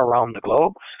varies around the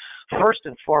globe. First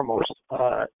and foremost,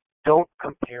 don't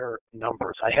compare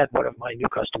numbers. I had one of my new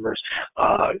customers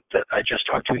that I just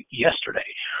talked to yesterday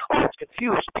who was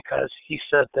confused because he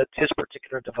said that his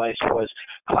particular device was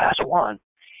class 1.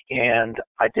 And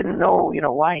I didn't know,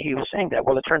 why he was saying that.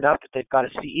 Well, it turned out that they've got a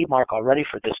CE mark already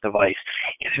for this device.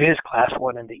 It is class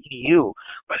 1 in the EU,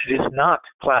 but it is not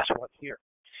class 1 here.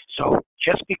 So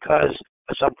just because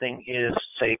something is,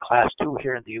 say, class 2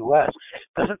 here in the U.S.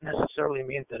 doesn't necessarily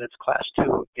mean that it's class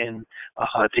 2 in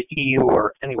the EU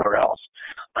or anywhere else.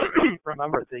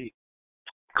 Remember, the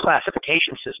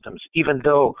classification systems, even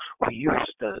though we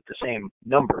use the same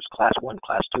numbers, class 1,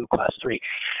 class 2, class 3,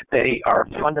 they are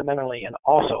fundamentally and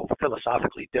also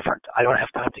philosophically different. I don't have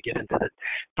time to get into the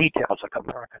details of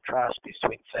compare and contrast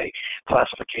between, say,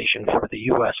 classification for the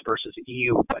US versus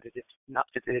EU, but it is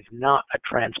not a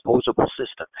transposable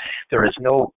system. There is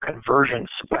no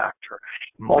convergence factor.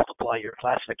 Multiply your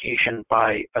classification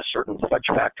by a certain fudge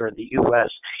factor in the US,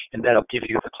 and that'll give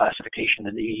you the classification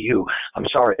in the EU. I'm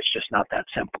sorry, it's just not that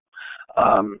simple.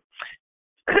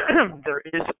 There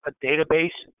is a database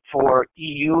for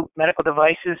EU medical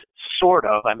devices, sort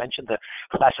of. I mentioned the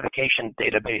classification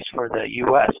database for the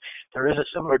US. There is a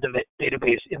similar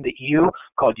database in the EU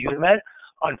called UMed.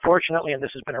 Unfortunately, and this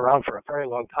has been around for a very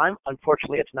long time,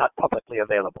 unfortunately it's not publicly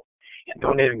available. And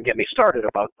don't even get me started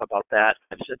about that.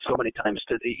 I've said so many times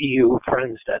to the EU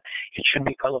friends that it should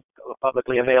be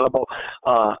publicly available.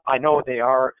 I know they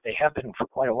have been for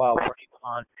quite a while working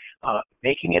on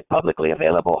making it publicly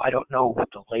available. I don't know what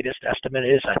the latest estimate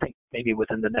is. I think maybe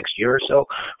within the next year or so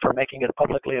for making it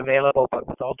publicly available. But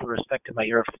with all due respect to my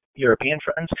European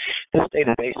friends, this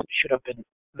database should have been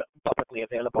publicly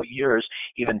available years,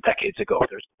 even decades ago.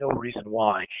 There's no reason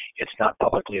why it's not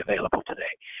publicly available today.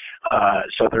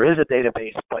 So there is a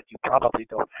database, but you probably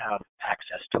don't have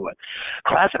access to it.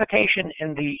 Classification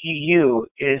in the EU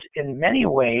is in many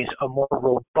ways a more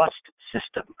robust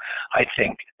system, I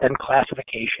think, than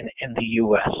classification in the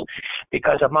US,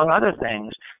 because among other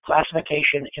things,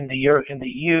 classification in the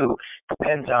EU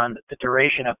depends on the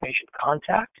duration of patient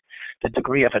contact, the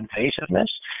degree of invasiveness,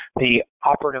 the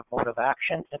operative mode of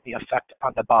action, and the effect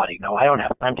on the body. Now, I don't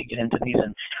have time to get into these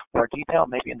in more detail.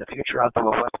 Maybe in the future I'll do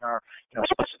a webinar,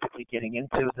 specifically getting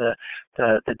into the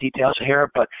details here.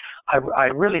 But I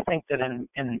really think that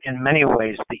in many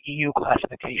ways, the EU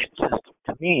classification system,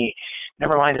 to me,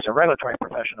 never mind as a regulatory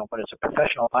professional, but as a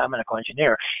professional biomedical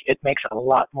engineer, it makes a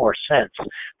lot more sense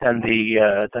than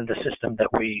the system that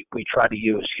we try to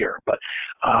use here. But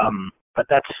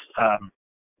that's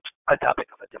a topic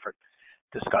of a different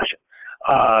discussion.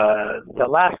 The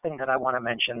last thing that I want to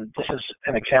mention, this is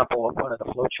an example of one of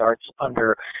the flow charts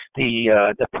under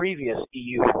the previous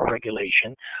EU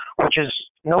regulation, which is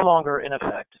no longer in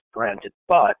effect, granted,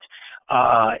 but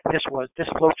this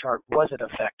flow chart was in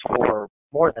effect for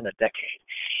more than a decade.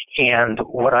 And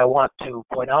what I want to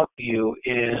point out to you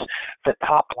is the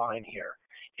top line here.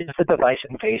 Is the device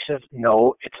invasive?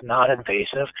 No, it's not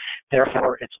invasive.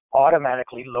 Therefore, it's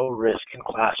automatically low risk in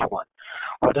class 1.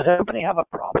 Well, does anybody have a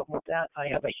problem with that? I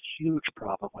have a huge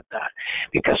problem with that,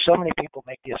 because so many people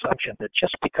make the assumption that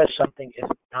just because something is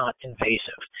not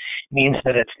invasive means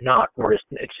that it's not risk,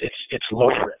 it's low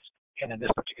risk. And in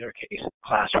this particular case,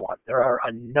 class 1. There are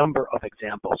a number of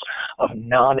examples of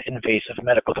non-invasive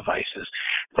medical devices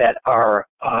that are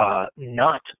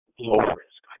not low risk.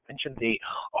 Mentioned the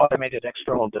automated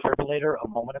external defibrillator a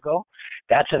moment ago.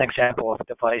 That's an example of a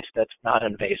device that's not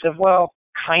invasive. Well,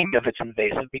 kind of it's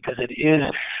invasive because it is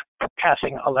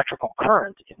passing electrical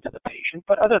current into the patient,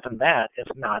 but other than that,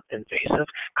 it's not invasive,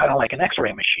 kind of like an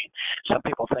X-ray machine. Some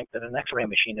people think that an X-ray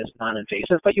machine is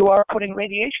non-invasive, but you are putting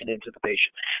radiation into the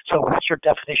patient. So what's your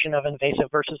definition of invasive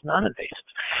versus non-invasive?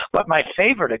 But my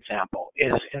favorite example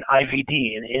is an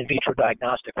IVD, an in vitro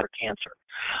diagnostic for cancer.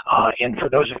 And for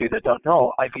those of you that don't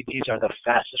know, IVDs are the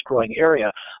fastest growing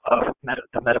area of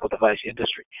the medical device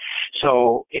industry.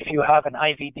 So if you have an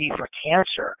IVD for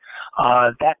cancer,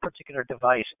 that particular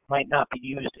device might not be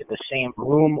used in the same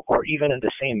room or even in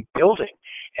the same building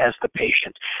as the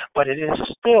patient, but it is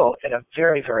still at a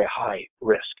very, very high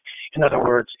risk. In other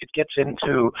words, it gets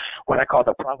into what I call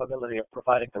the probability of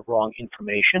providing the wrong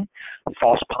information,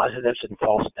 false positives and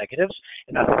false negatives.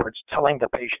 In other words, telling the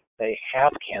patient they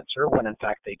have cancer when in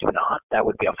fact they do not, that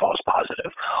would be a false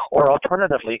positive. Or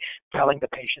alternatively, telling the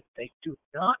patient they do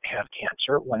not have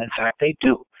cancer when in fact they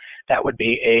do. That would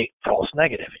be a false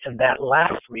negative. And that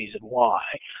last reason why,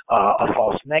 a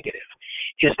false negative,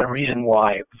 is the reason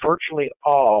why virtually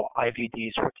all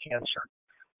IVDs for cancer,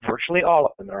 virtually all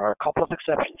of them, there are a couple of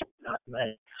exceptions, not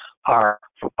many, are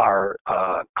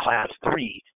class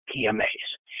 3 PMAs.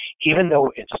 Even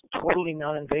though it's totally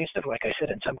non-invasive, like I said,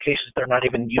 in some cases they're not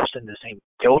even used in the same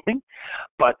building,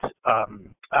 but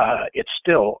it's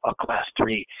still a class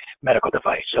 3 medical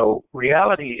device. So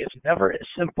reality is never as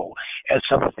simple as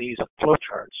some of these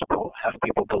flowcharts will have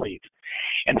people believe.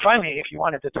 And finally, if you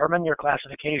want to determine your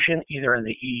classification either in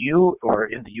the EU or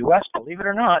in the US, believe it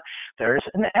or not, there's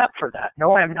an app for that.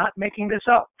 No, I'm not making this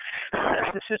up.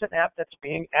 This is an app that's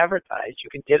being advertised. You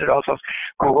can get it off of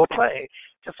Google Play.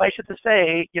 Suffice it to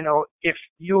say, if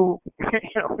you,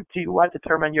 do you want to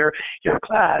determine your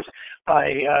class by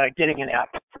getting an app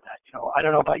for that? I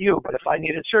don't know about you, but if I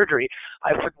needed surgery,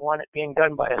 I wouldn't want it being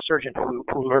done by a surgeon who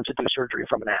learned to do surgery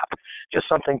from an app. Just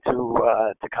something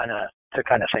to kind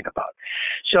of think about.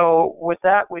 So with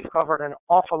that, we've covered an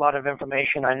awful lot of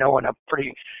information, I know, in a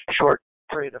pretty short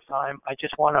period of time. I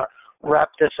just want to wrap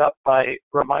this up by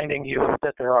reminding you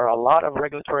that there are a lot of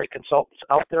regulatory consultants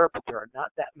out there, but there are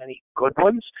not that many good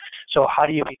ones. So how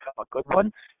do you become a good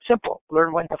one? Simple.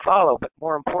 Learn when to follow, but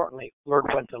more importantly, learn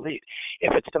when to lead.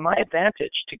 If it's to my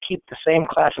advantage to keep the same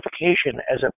classification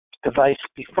as a device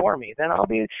before me, then I'll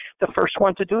be the first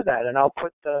one to do that, and I'll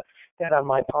put that on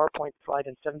my PowerPoint slide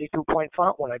in 72-point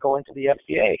font when I go into the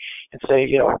FDA and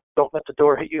say, don't let the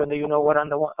door hit you and you know what on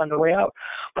the way out.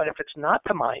 But if it's not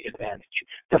to my advantage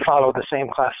to follow the same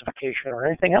classification or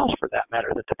anything else for that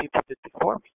matter that the people did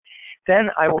before me, then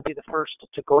I will be the first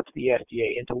to go to the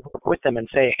FDA and to work with them and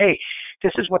say, hey,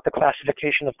 this is what the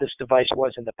classification of this device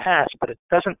was in the past, but it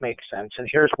doesn't make sense, and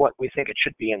here's what we think it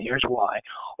should be, and here's why.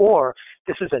 Or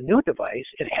this is a new device,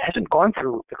 it hasn't gone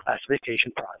through the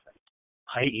classification process,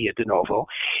 i.e. a de novo,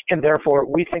 and therefore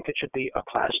we think it should be a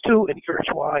class 2, and here's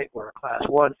why, or a class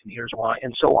 1, and here's why,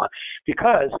 and so on.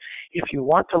 Because if you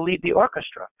want to lead the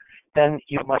orchestra, then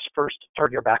you must first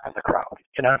turn your back on the crowd.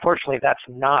 And unfortunately, that's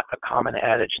not a common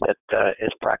adage that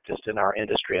is practiced in our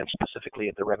industry, and specifically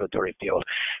in the regulatory field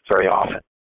very often.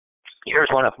 Here's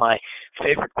one of my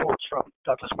favorite quotes from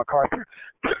Douglas MacArthur.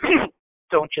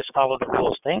 Don't just follow the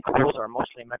rules, think. Rules are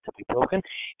mostly meant to be broken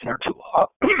and are too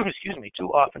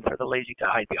often for the lazy to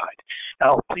hide behind.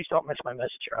 Now, please don't miss my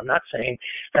message here. I'm not saying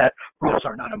that rules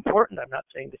are not important. I'm not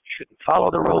saying that you shouldn't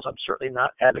follow the rules. I'm certainly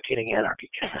not advocating anarchy.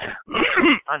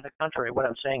 On the contrary, what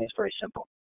I'm saying is very simple.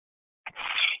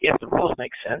 If the rules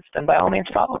make sense, then by all means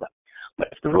follow them. But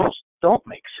if the rules don't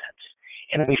make sense,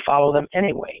 and we follow them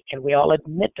anyway, and we all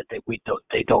admit that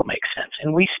they don't make sense,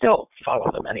 and we still follow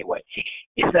them anyway,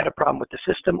 is that a problem with the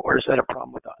system, or is that a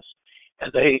problem with us? As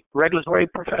a regulatory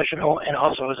professional and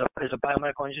also as a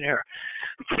biomedical engineer,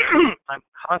 I'm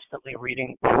constantly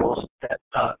reading rules that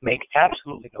make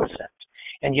absolutely no sense.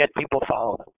 and yet people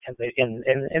follow them,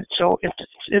 and so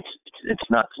it's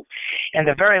nuts. And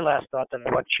the very last thought that I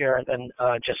want to share, and then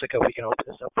Jessica, we can open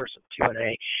this up for some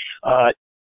Q&A.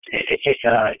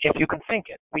 If you can think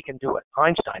it, we can do it.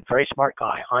 Einstein, very smart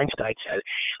guy, Einstein said,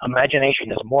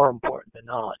 imagination is more important than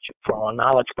knowledge. For all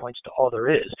knowledge points to all there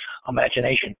is,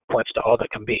 imagination points to all there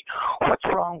can be. What's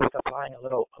wrong with applying a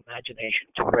little imagination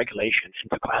to regulation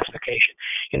and to classification?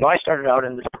 You know, I started out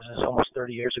in this business almost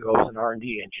 30 years ago as an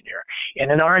R&D engineer.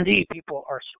 And in R&D, people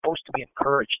are supposed to be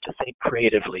encouraged to think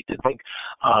creatively, to think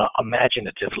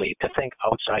imaginatively, to think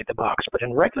outside the box. But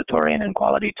in regulatory and in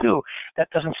quality too,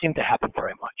 that doesn't seem to happen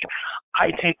very much.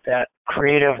 I take that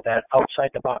creative, that outside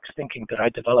the box thinking that I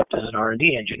developed as an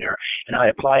R&D engineer, and I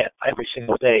apply it every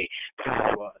single day to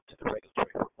the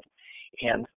regulatory world.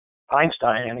 And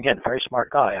Einstein, and again, very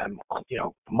smart guy,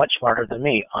 much smarter than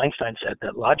me. Einstein said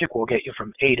that logic will get you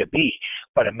from A to B,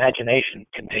 but imagination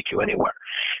can take you anywhere.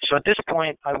 So at this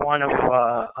point, I want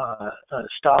to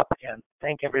stop and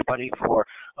thank everybody for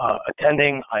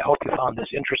attending. I hope you found this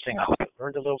interesting. I hope you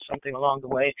learned a little something along the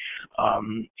way.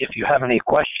 If you have any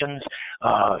questions,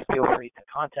 feel free to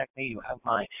contact me. You have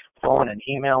my phone and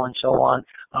email and so on.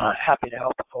 Happy to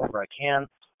help however I can.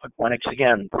 But once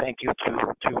again, thank you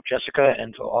to Jessica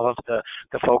and to all of the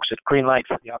folks at Greenlight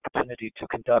for the opportunity to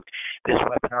conduct this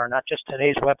webinar, not just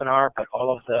today's webinar, but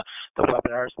all of the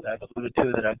webinars that I've alluded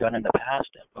to that I've done in the past,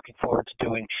 and looking forward to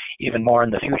doing even more in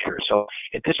the future. So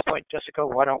at this point, Jessica,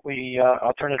 why don't we,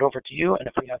 I'll turn it over to you, and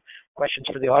if we have questions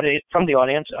from the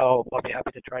audience, I'll be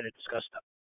happy to try to discuss them.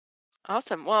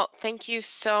 Awesome. Well, thank you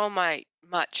so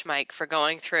much, Mike, for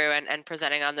going through and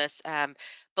presenting on this.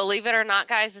 Believe it or not,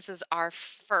 guys, this is our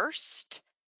first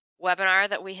webinar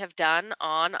that we have done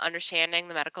on understanding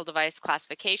the medical device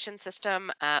classification system.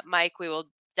 Mike, we will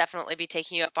definitely be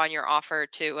taking you up on your offer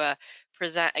to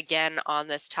present again on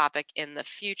this topic in the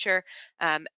future.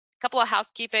 Couple of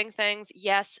housekeeping things.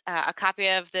 Yes, a copy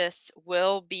of this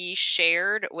will be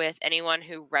shared with anyone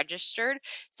who registered,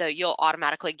 so you'll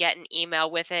automatically get an email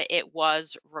with it. It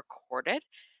was recorded,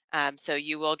 so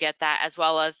you will get that, as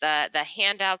well as the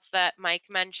handouts that Mike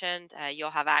mentioned.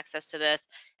 You'll have access to this,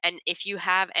 and if you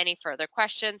have any further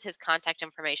questions, his contact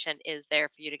information is there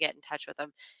for you to get in touch with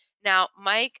him. Now,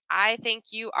 Mike, I think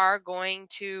you are going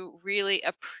to really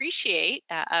appreciate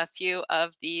a few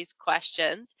of these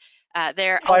questions.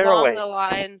 They're Fire along away. the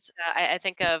lines, I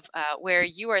think, of where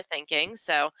you are thinking.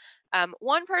 So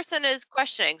one person is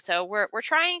questioning. So we're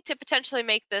trying to potentially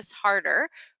make this harder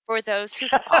for those who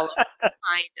follow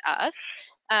behind us.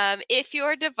 If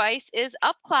your device is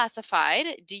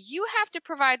up-classified, do you have to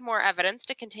provide more evidence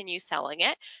to continue selling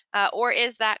it? Or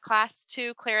is that Class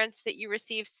 2 clearance that you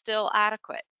receive still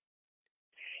adequate?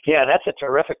 Yeah, that's a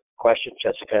terrific question,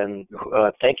 Jessica, and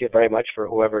thank you very much for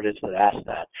whoever it is that asked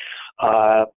that.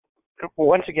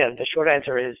 Once again, the short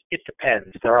answer is it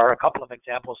depends. There are a couple of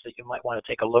examples that you might want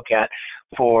to take a look at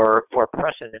for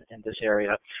precedent in this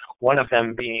area. One of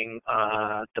them being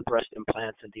the breast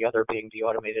implants, and the other being the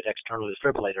automated external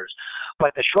defibrillators.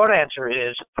 But the short answer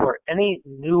is for any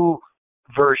new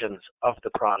versions of the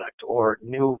product or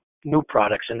new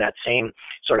products in that same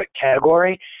sort of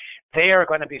category, they are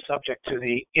going to be subject to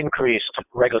the increased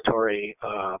regulatory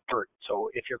burden. So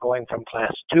if you're going from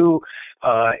Class 2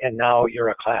 and now you're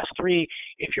a Class 3,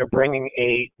 if you're bringing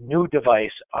a new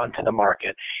device onto the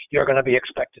market, you're going to be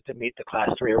expected to meet the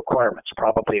Class 3 requirements,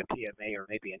 probably a PMA or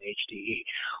maybe an HDE.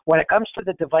 When it comes to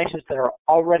the devices that are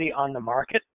already on the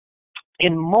market,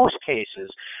 in most cases,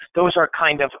 those are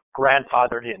kind of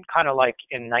grandfathered in, kind of like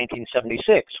in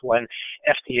 1976 when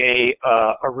FDA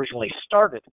originally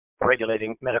started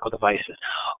regulating medical devices.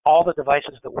 All the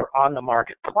devices that were on the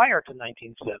market prior to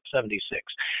 1976,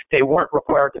 they weren't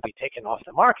required to be taken off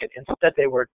the market. Instead, they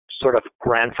were sort of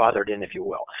grandfathered in, if you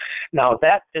will. Now,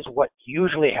 that is what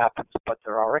usually happens, but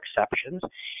there are exceptions.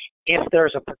 If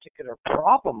there's a particular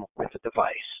problem with the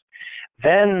device,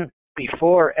 then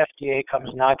before FDA comes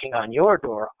knocking on your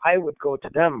door, I would go to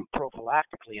them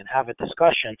prophylactically and have a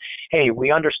discussion. Hey,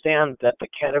 we understand that the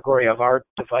category of our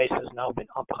device has now been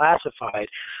unclassified,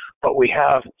 but we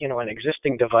have, an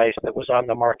existing device that was on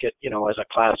the market, as a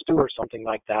Class 2 or something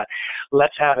like that.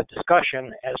 Let's have a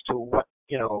discussion as to what,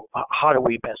 how do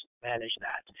we best manage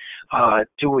that?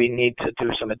 Do we need to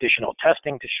do some additional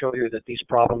testing to show you that these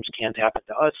problems can't happen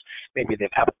to us? Maybe they've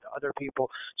happened to other people.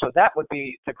 So that would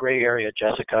be the gray area,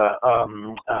 Jessica,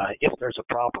 if there's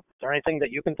a problem. Is there anything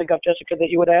that you can think of, Jessica, that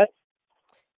you would add?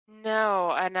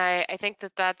 No, and I think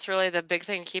that that's really the big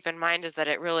thing to keep in mind, is that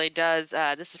it really does.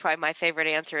 This is probably my favorite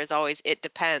answer, is always it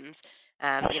depends.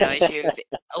 As you've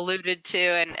alluded to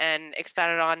and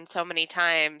expounded on so many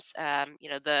times,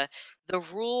 the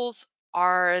rules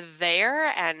are there,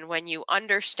 and when you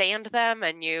understand them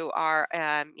and you are,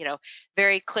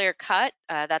 very clear cut,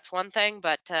 that's one thing.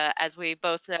 But as we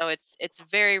both know, it's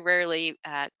very rarely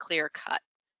clear cut.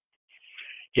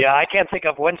 Yeah, I can't think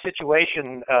of one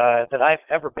situation that I've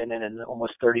ever been in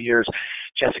almost 30 years,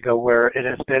 Jessica, where it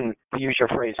has been, to use your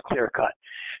phrase, clear cut.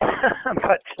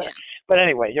 But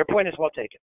anyway, your point is well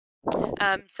taken.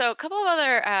 So a couple of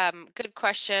other good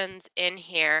questions in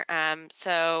here.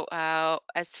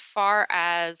 As far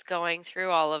as going through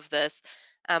all of this,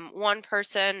 one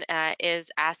person is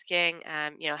asking,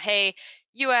 hey,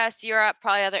 U.S., Europe,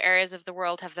 probably other areas of the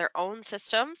world have their own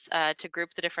systems to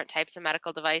group the different types of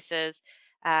medical devices.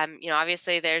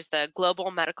 Obviously, there's the global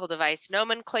medical device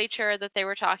nomenclature that they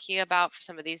were talking about for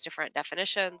some of these different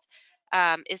definitions.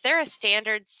 Is there a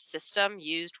standard system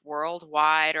used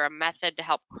worldwide or a method to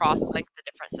help cross-link the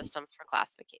different systems for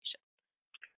classification?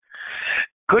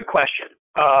 Good question.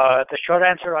 The short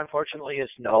answer, unfortunately, is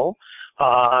no.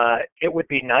 It would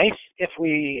be nice if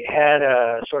we had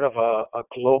a sort of a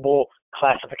global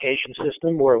classification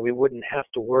system where we wouldn't have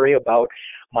to worry about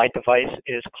my device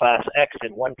is class X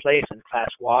in one place and class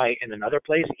Y in another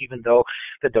place, even though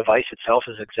the device itself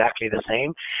is exactly the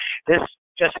same. This,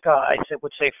 Jessica,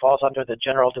 would say falls under the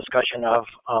general discussion of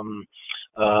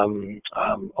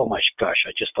oh my gosh,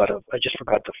 I just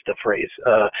forgot the phrase.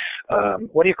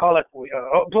 What do you call it?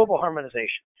 Global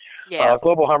harmonization. Yeah.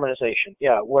 Global harmonization.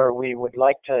 Yeah, where we would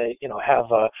like to, have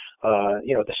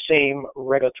the same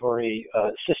regulatory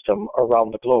system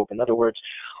around the globe. In other words,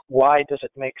 why does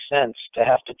it make sense to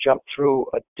have to jump through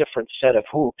a different set of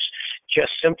hoops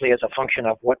just simply as a function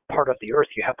of what part of the earth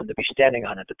you happen to be standing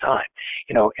on at the time?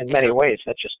 In many ways,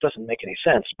 that just doesn't make any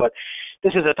sense. But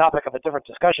this is a topic of a different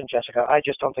discussion, Jessica. I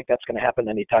just don't think that's going to happen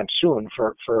anytime soon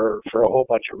for a whole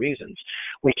bunch of reasons.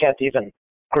 We can't even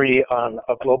agree on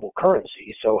a global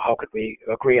currency, so how could we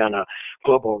agree on a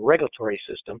global regulatory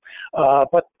system?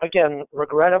 But again,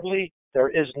 regrettably, there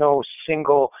is no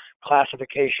single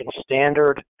classification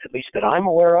standard, at least that I'm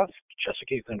aware of.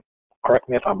 Jessica, you can correct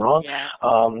me if I'm wrong,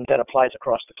 that applies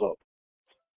across the globe.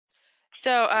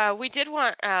 So we did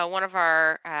want one of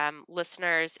our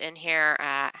listeners in here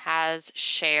has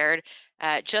shared,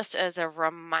 just as a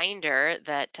reminder,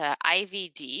 that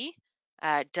IVD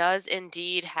does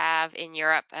indeed have in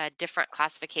Europe a different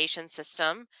classification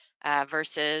system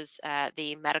versus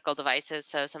the medical devices.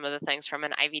 So some of the things from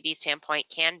an IVD standpoint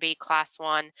can be class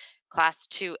 1, class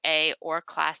 2A, or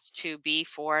class 2B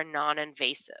for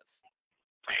non-invasive.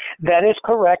 That is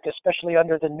correct, especially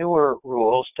under the newer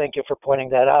rules. Thank you for pointing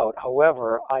that out.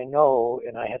 However, I know,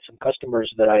 and I had some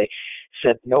customers that I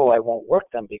said, no, I won't work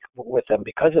with them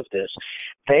because of this.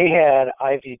 They had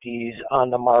IVDs on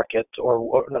the market,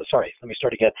 let me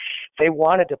start again. They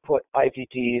wanted to put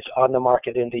IVDs on the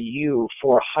market in the EU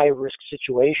for high-risk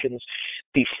situations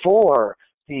before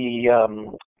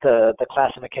the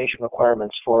classification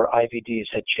requirements for IVDs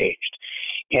had changed.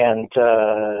 And,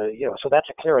 so that's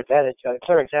a clear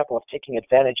example of taking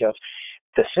advantage of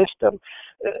the system.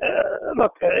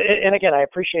 Look, and again, I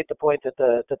appreciate the point that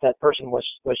that person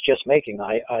was just making.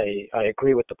 I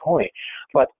agree with the point.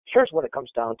 But here's what it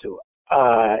comes down to.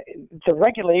 The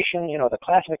regulation, the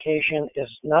classification is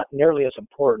not nearly as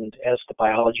important as the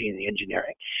biology and the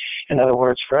engineering. In other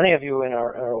words, for any of you in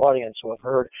our audience who have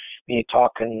heard me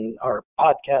talk in our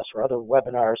podcasts or other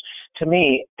webinars, to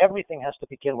me, everything has to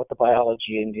begin with the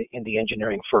biology and the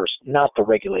engineering first, not the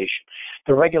regulation.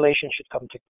 The regulation should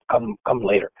come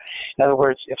later. In other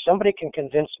words, if somebody can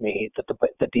convince me that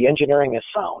the engineering is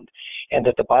sound and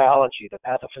that the biology, the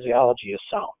pathophysiology is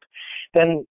sound,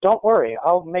 then don't worry,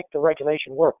 I'll make the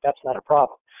regulation work. That's not a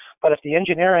problem. But if the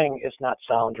engineering is not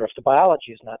sound or if the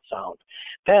biology is not sound,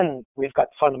 then we've got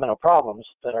fundamental problems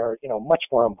that are, much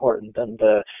more important than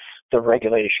the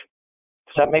regulation.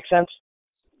 Does that make sense?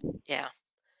 Yeah.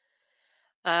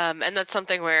 And that's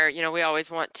something where, we always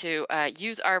want to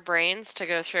use our brains to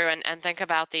go through and think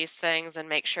about these things and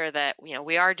make sure that,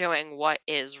 we are doing what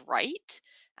is right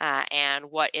and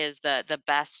what is the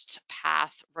best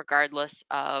path, regardless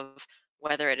of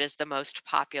whether it is the most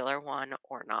popular one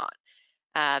or not.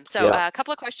 A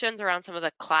couple of questions around some of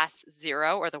the class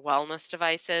 0 or the wellness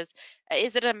devices.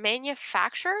 Is it a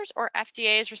manufacturer's or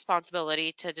FDA's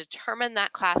responsibility to determine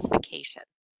that classification?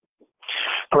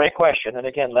 Great question. And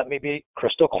again, let me be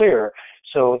crystal clear.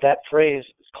 So that phrase,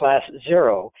 class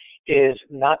 0, is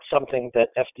not something that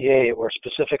FDA or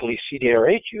specifically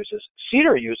CDRH uses.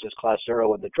 CDER uses class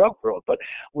 0 in the drug world, but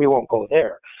we won't go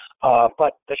there.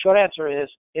 But the short answer is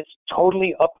it's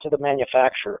totally up to the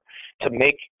manufacturer to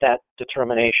make that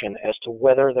determination as to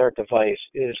whether their device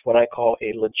is what I call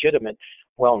a legitimate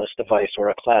wellness device or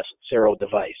a class 0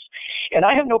 device. And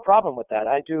I have no problem with that.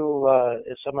 I do,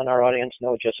 as some in our audience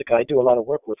know, Jessica, I do a lot of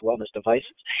work with wellness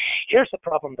devices. Here's the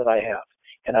problem that I have,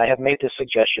 and I have made this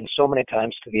suggestion so many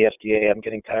times to the FDA, I'm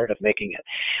getting tired of making it.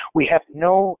 We have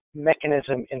no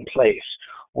mechanism in place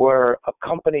where a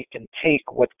company can take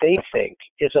what they think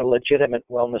is a legitimate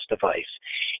wellness device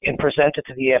and present it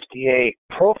to the FDA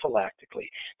prophylactically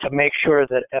to make sure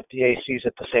that FDA sees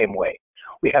it the same way.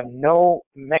 We have no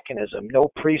mechanism,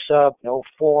 no pre-sub, no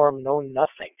form, no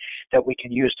nothing that we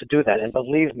can use to do that. And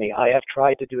believe me, I have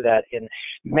tried to do that in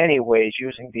many ways,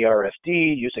 using the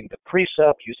RFD, using the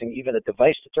pre-sub, using even a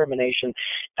device determination,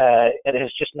 and it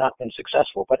has just not been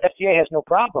successful. But FDA has no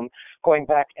problem going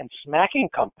back and smacking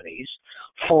companies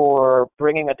for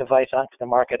bringing a device onto the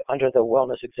market under the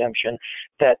wellness exemption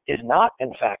that is not,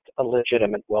 in fact, a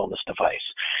legitimate wellness device.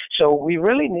 So we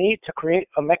really need to create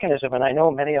a mechanism, and I know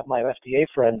many of my FDA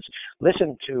friends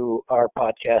listen to our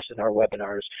podcasts and our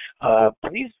webinars.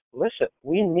 Please listen.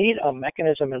 We need a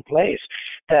mechanism in place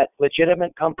that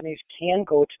legitimate companies can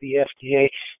go to the FDA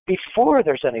before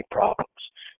there's any problems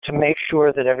to make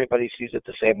sure that everybody sees it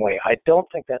the same way. I don't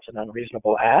think that's an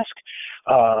unreasonable ask,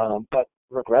 but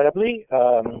regrettably,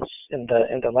 in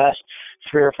the last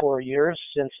 3 or 4 years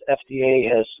since FDA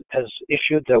has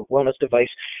issued the wellness device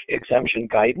exemption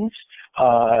guidance,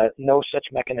 no such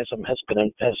mechanism has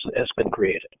been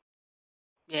created.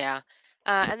 Yeah,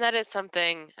 and that is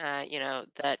something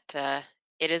that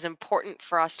it is important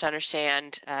for us to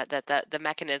understand that the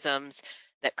mechanisms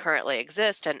that currently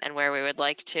exist and where we would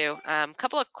like to.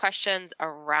 Couple of questions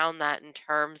around that in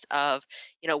terms of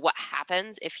what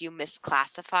happens if you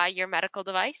misclassify your medical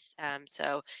device.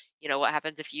 So what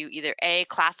happens if you either A,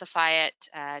 classify it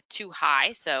too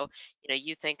high, so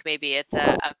you think maybe it's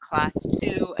a class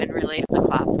 2 and really it's a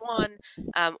class 1,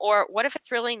 or what if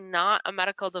it's really not a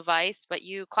medical device but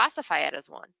you classify it as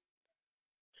one?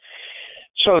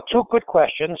 So 2 good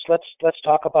questions. Let's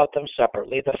talk about them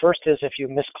separately. The first is, if you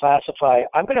misclassify,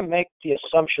 I'm going to make the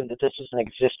assumption that this is an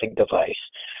existing device.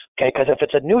 Okay, because if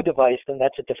it's a new device, then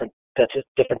that's a different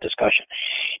discussion.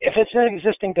 If it's an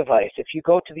existing device, if you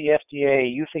go to the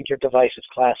FDA, you think your device is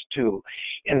class 2,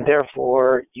 and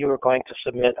therefore you are going to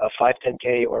submit a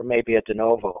 510K or maybe a de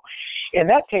novo. In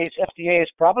that case, FDA is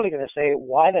probably going to say,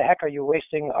 why the heck are you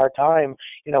wasting our time,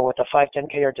 with a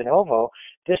 510K or de novo?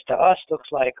 This to us looks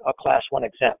like a class 1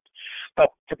 exempt. But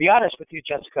to be honest with you,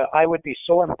 Jessica, I would be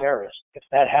so embarrassed if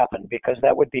that happened, because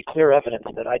that would be clear evidence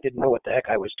that I didn't know what the heck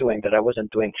I was doing, that I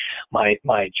wasn't doing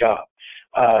my job.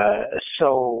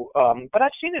 But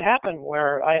I've seen it happen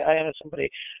where I had somebody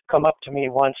come up to me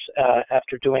once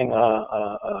after doing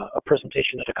a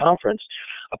presentation at a conference.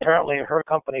 Apparently, her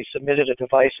company submitted a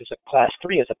device as a class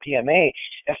 3, as a PMA.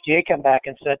 FDA came back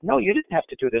and said, no, you didn't have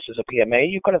to do this as a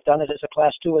PMA. You could have done it as a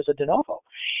class 2, as a de novo.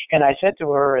 And I said to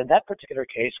her, in that particular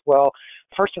case, well,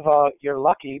 first of all, you're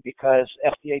lucky because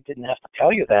FDA didn't have to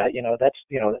tell you that.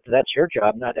 That's your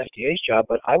job, not FDA's job.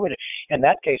 But I would, in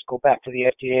that case, go back to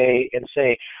the FDA and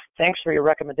say, thanks for your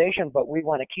recommendation, but we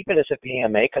want to keep it as a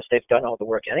PMA because they've done all the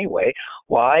work anyway.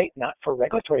 Why? Not for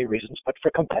regulatory reasons, but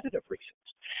for competitive reasons.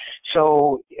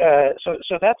 So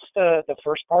that's the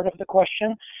first part of the question.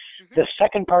 Mm-hmm. The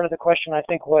second part of the question, I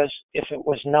think, was if it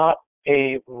was not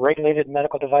a regulated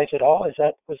medical device at all.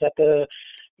 Was that the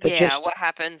yeah? What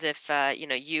happens if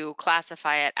you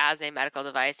classify it as a medical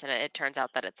device and it turns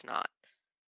out that it's not?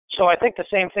 So I think the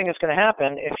same thing is going to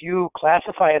happen if you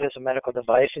classify it as a medical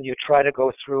device and you try to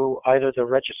go through either the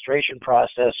registration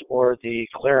process or the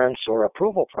clearance or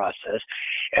approval process.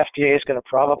 FDA is going to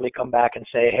probably come back and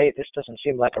say, hey, this doesn't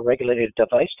seem like a regulated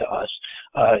device to us.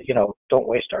 Don't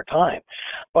waste our time.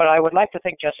 But I would like to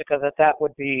think, Jessica, that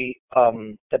would be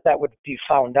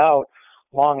found out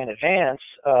long in advance.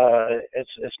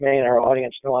 As many in our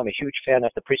audience know, I'm a huge fan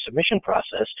of the pre-submission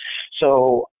process.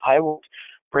 So I will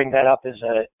bring that up as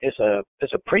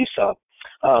a pre-sub,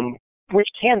 which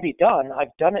can be done.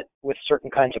 I've done it with certain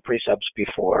kinds of pre-subs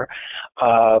before,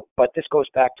 but this goes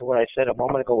back to what I said a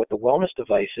moment ago with the wellness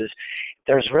devices.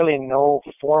 There's really no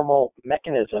formal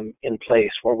mechanism in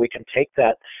place where we can take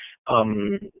that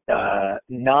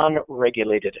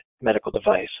non-regulated medical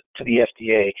device to the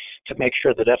FDA to make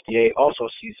sure that FDA also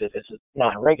sees it as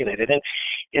non-regulated. And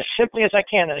as simply as I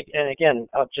can, and again,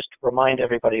 I'll just remind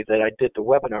everybody that I did the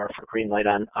webinar for Greenlight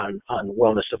on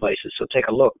wellness devices, so take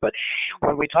a look. But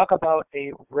when we talk about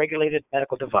a regulated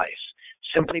medical device,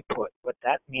 simply put, what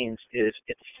that means is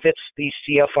it fits the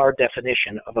CFR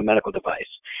definition of a medical device.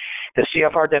 The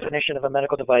CFR definition of a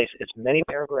medical device is many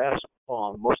paragraphs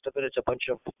long. Most of it is a bunch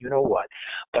of you-know-what.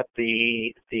 But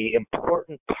the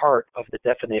important part of the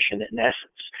definition, in essence,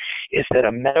 is that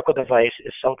a medical device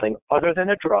is something other than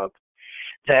a drug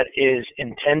that is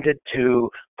intended to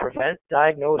prevent,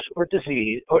 diagnose, or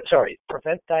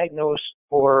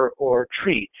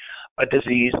treat a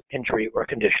disease, injury, or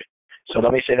condition. So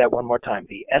let me say that one more time.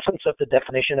 The essence of the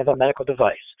definition of a medical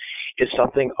device is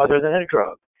something other than a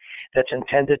drug that's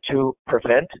intended to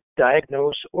prevent,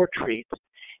 diagnose, or treat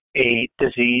a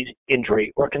disease,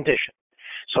 injury, or condition.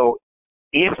 So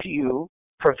if you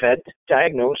prevent,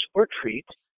 diagnose, or treat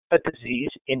a disease,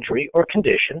 injury, or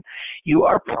condition, you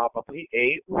are probably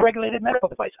a regulated medical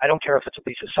device. I don't care if it's a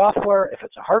piece of software, if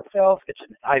it's a heart valve, it's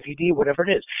an IVD, whatever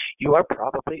it is. You are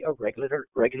probably a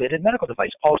regulated medical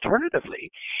device. Alternatively,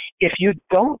 if you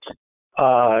don't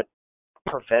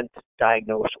prevent,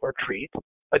 diagnose, or treat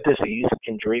a disease,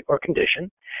 injury, or condition,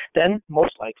 then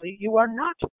most likely you are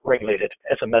not regulated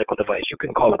as a medical device. You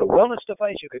can call it a wellness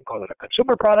device, you can call it a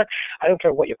consumer product, I don't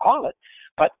care what you call it,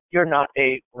 but you're not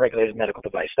a regulated medical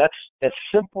device. That's as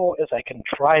simple as I can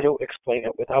try to explain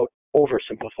it without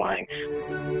oversimplifying.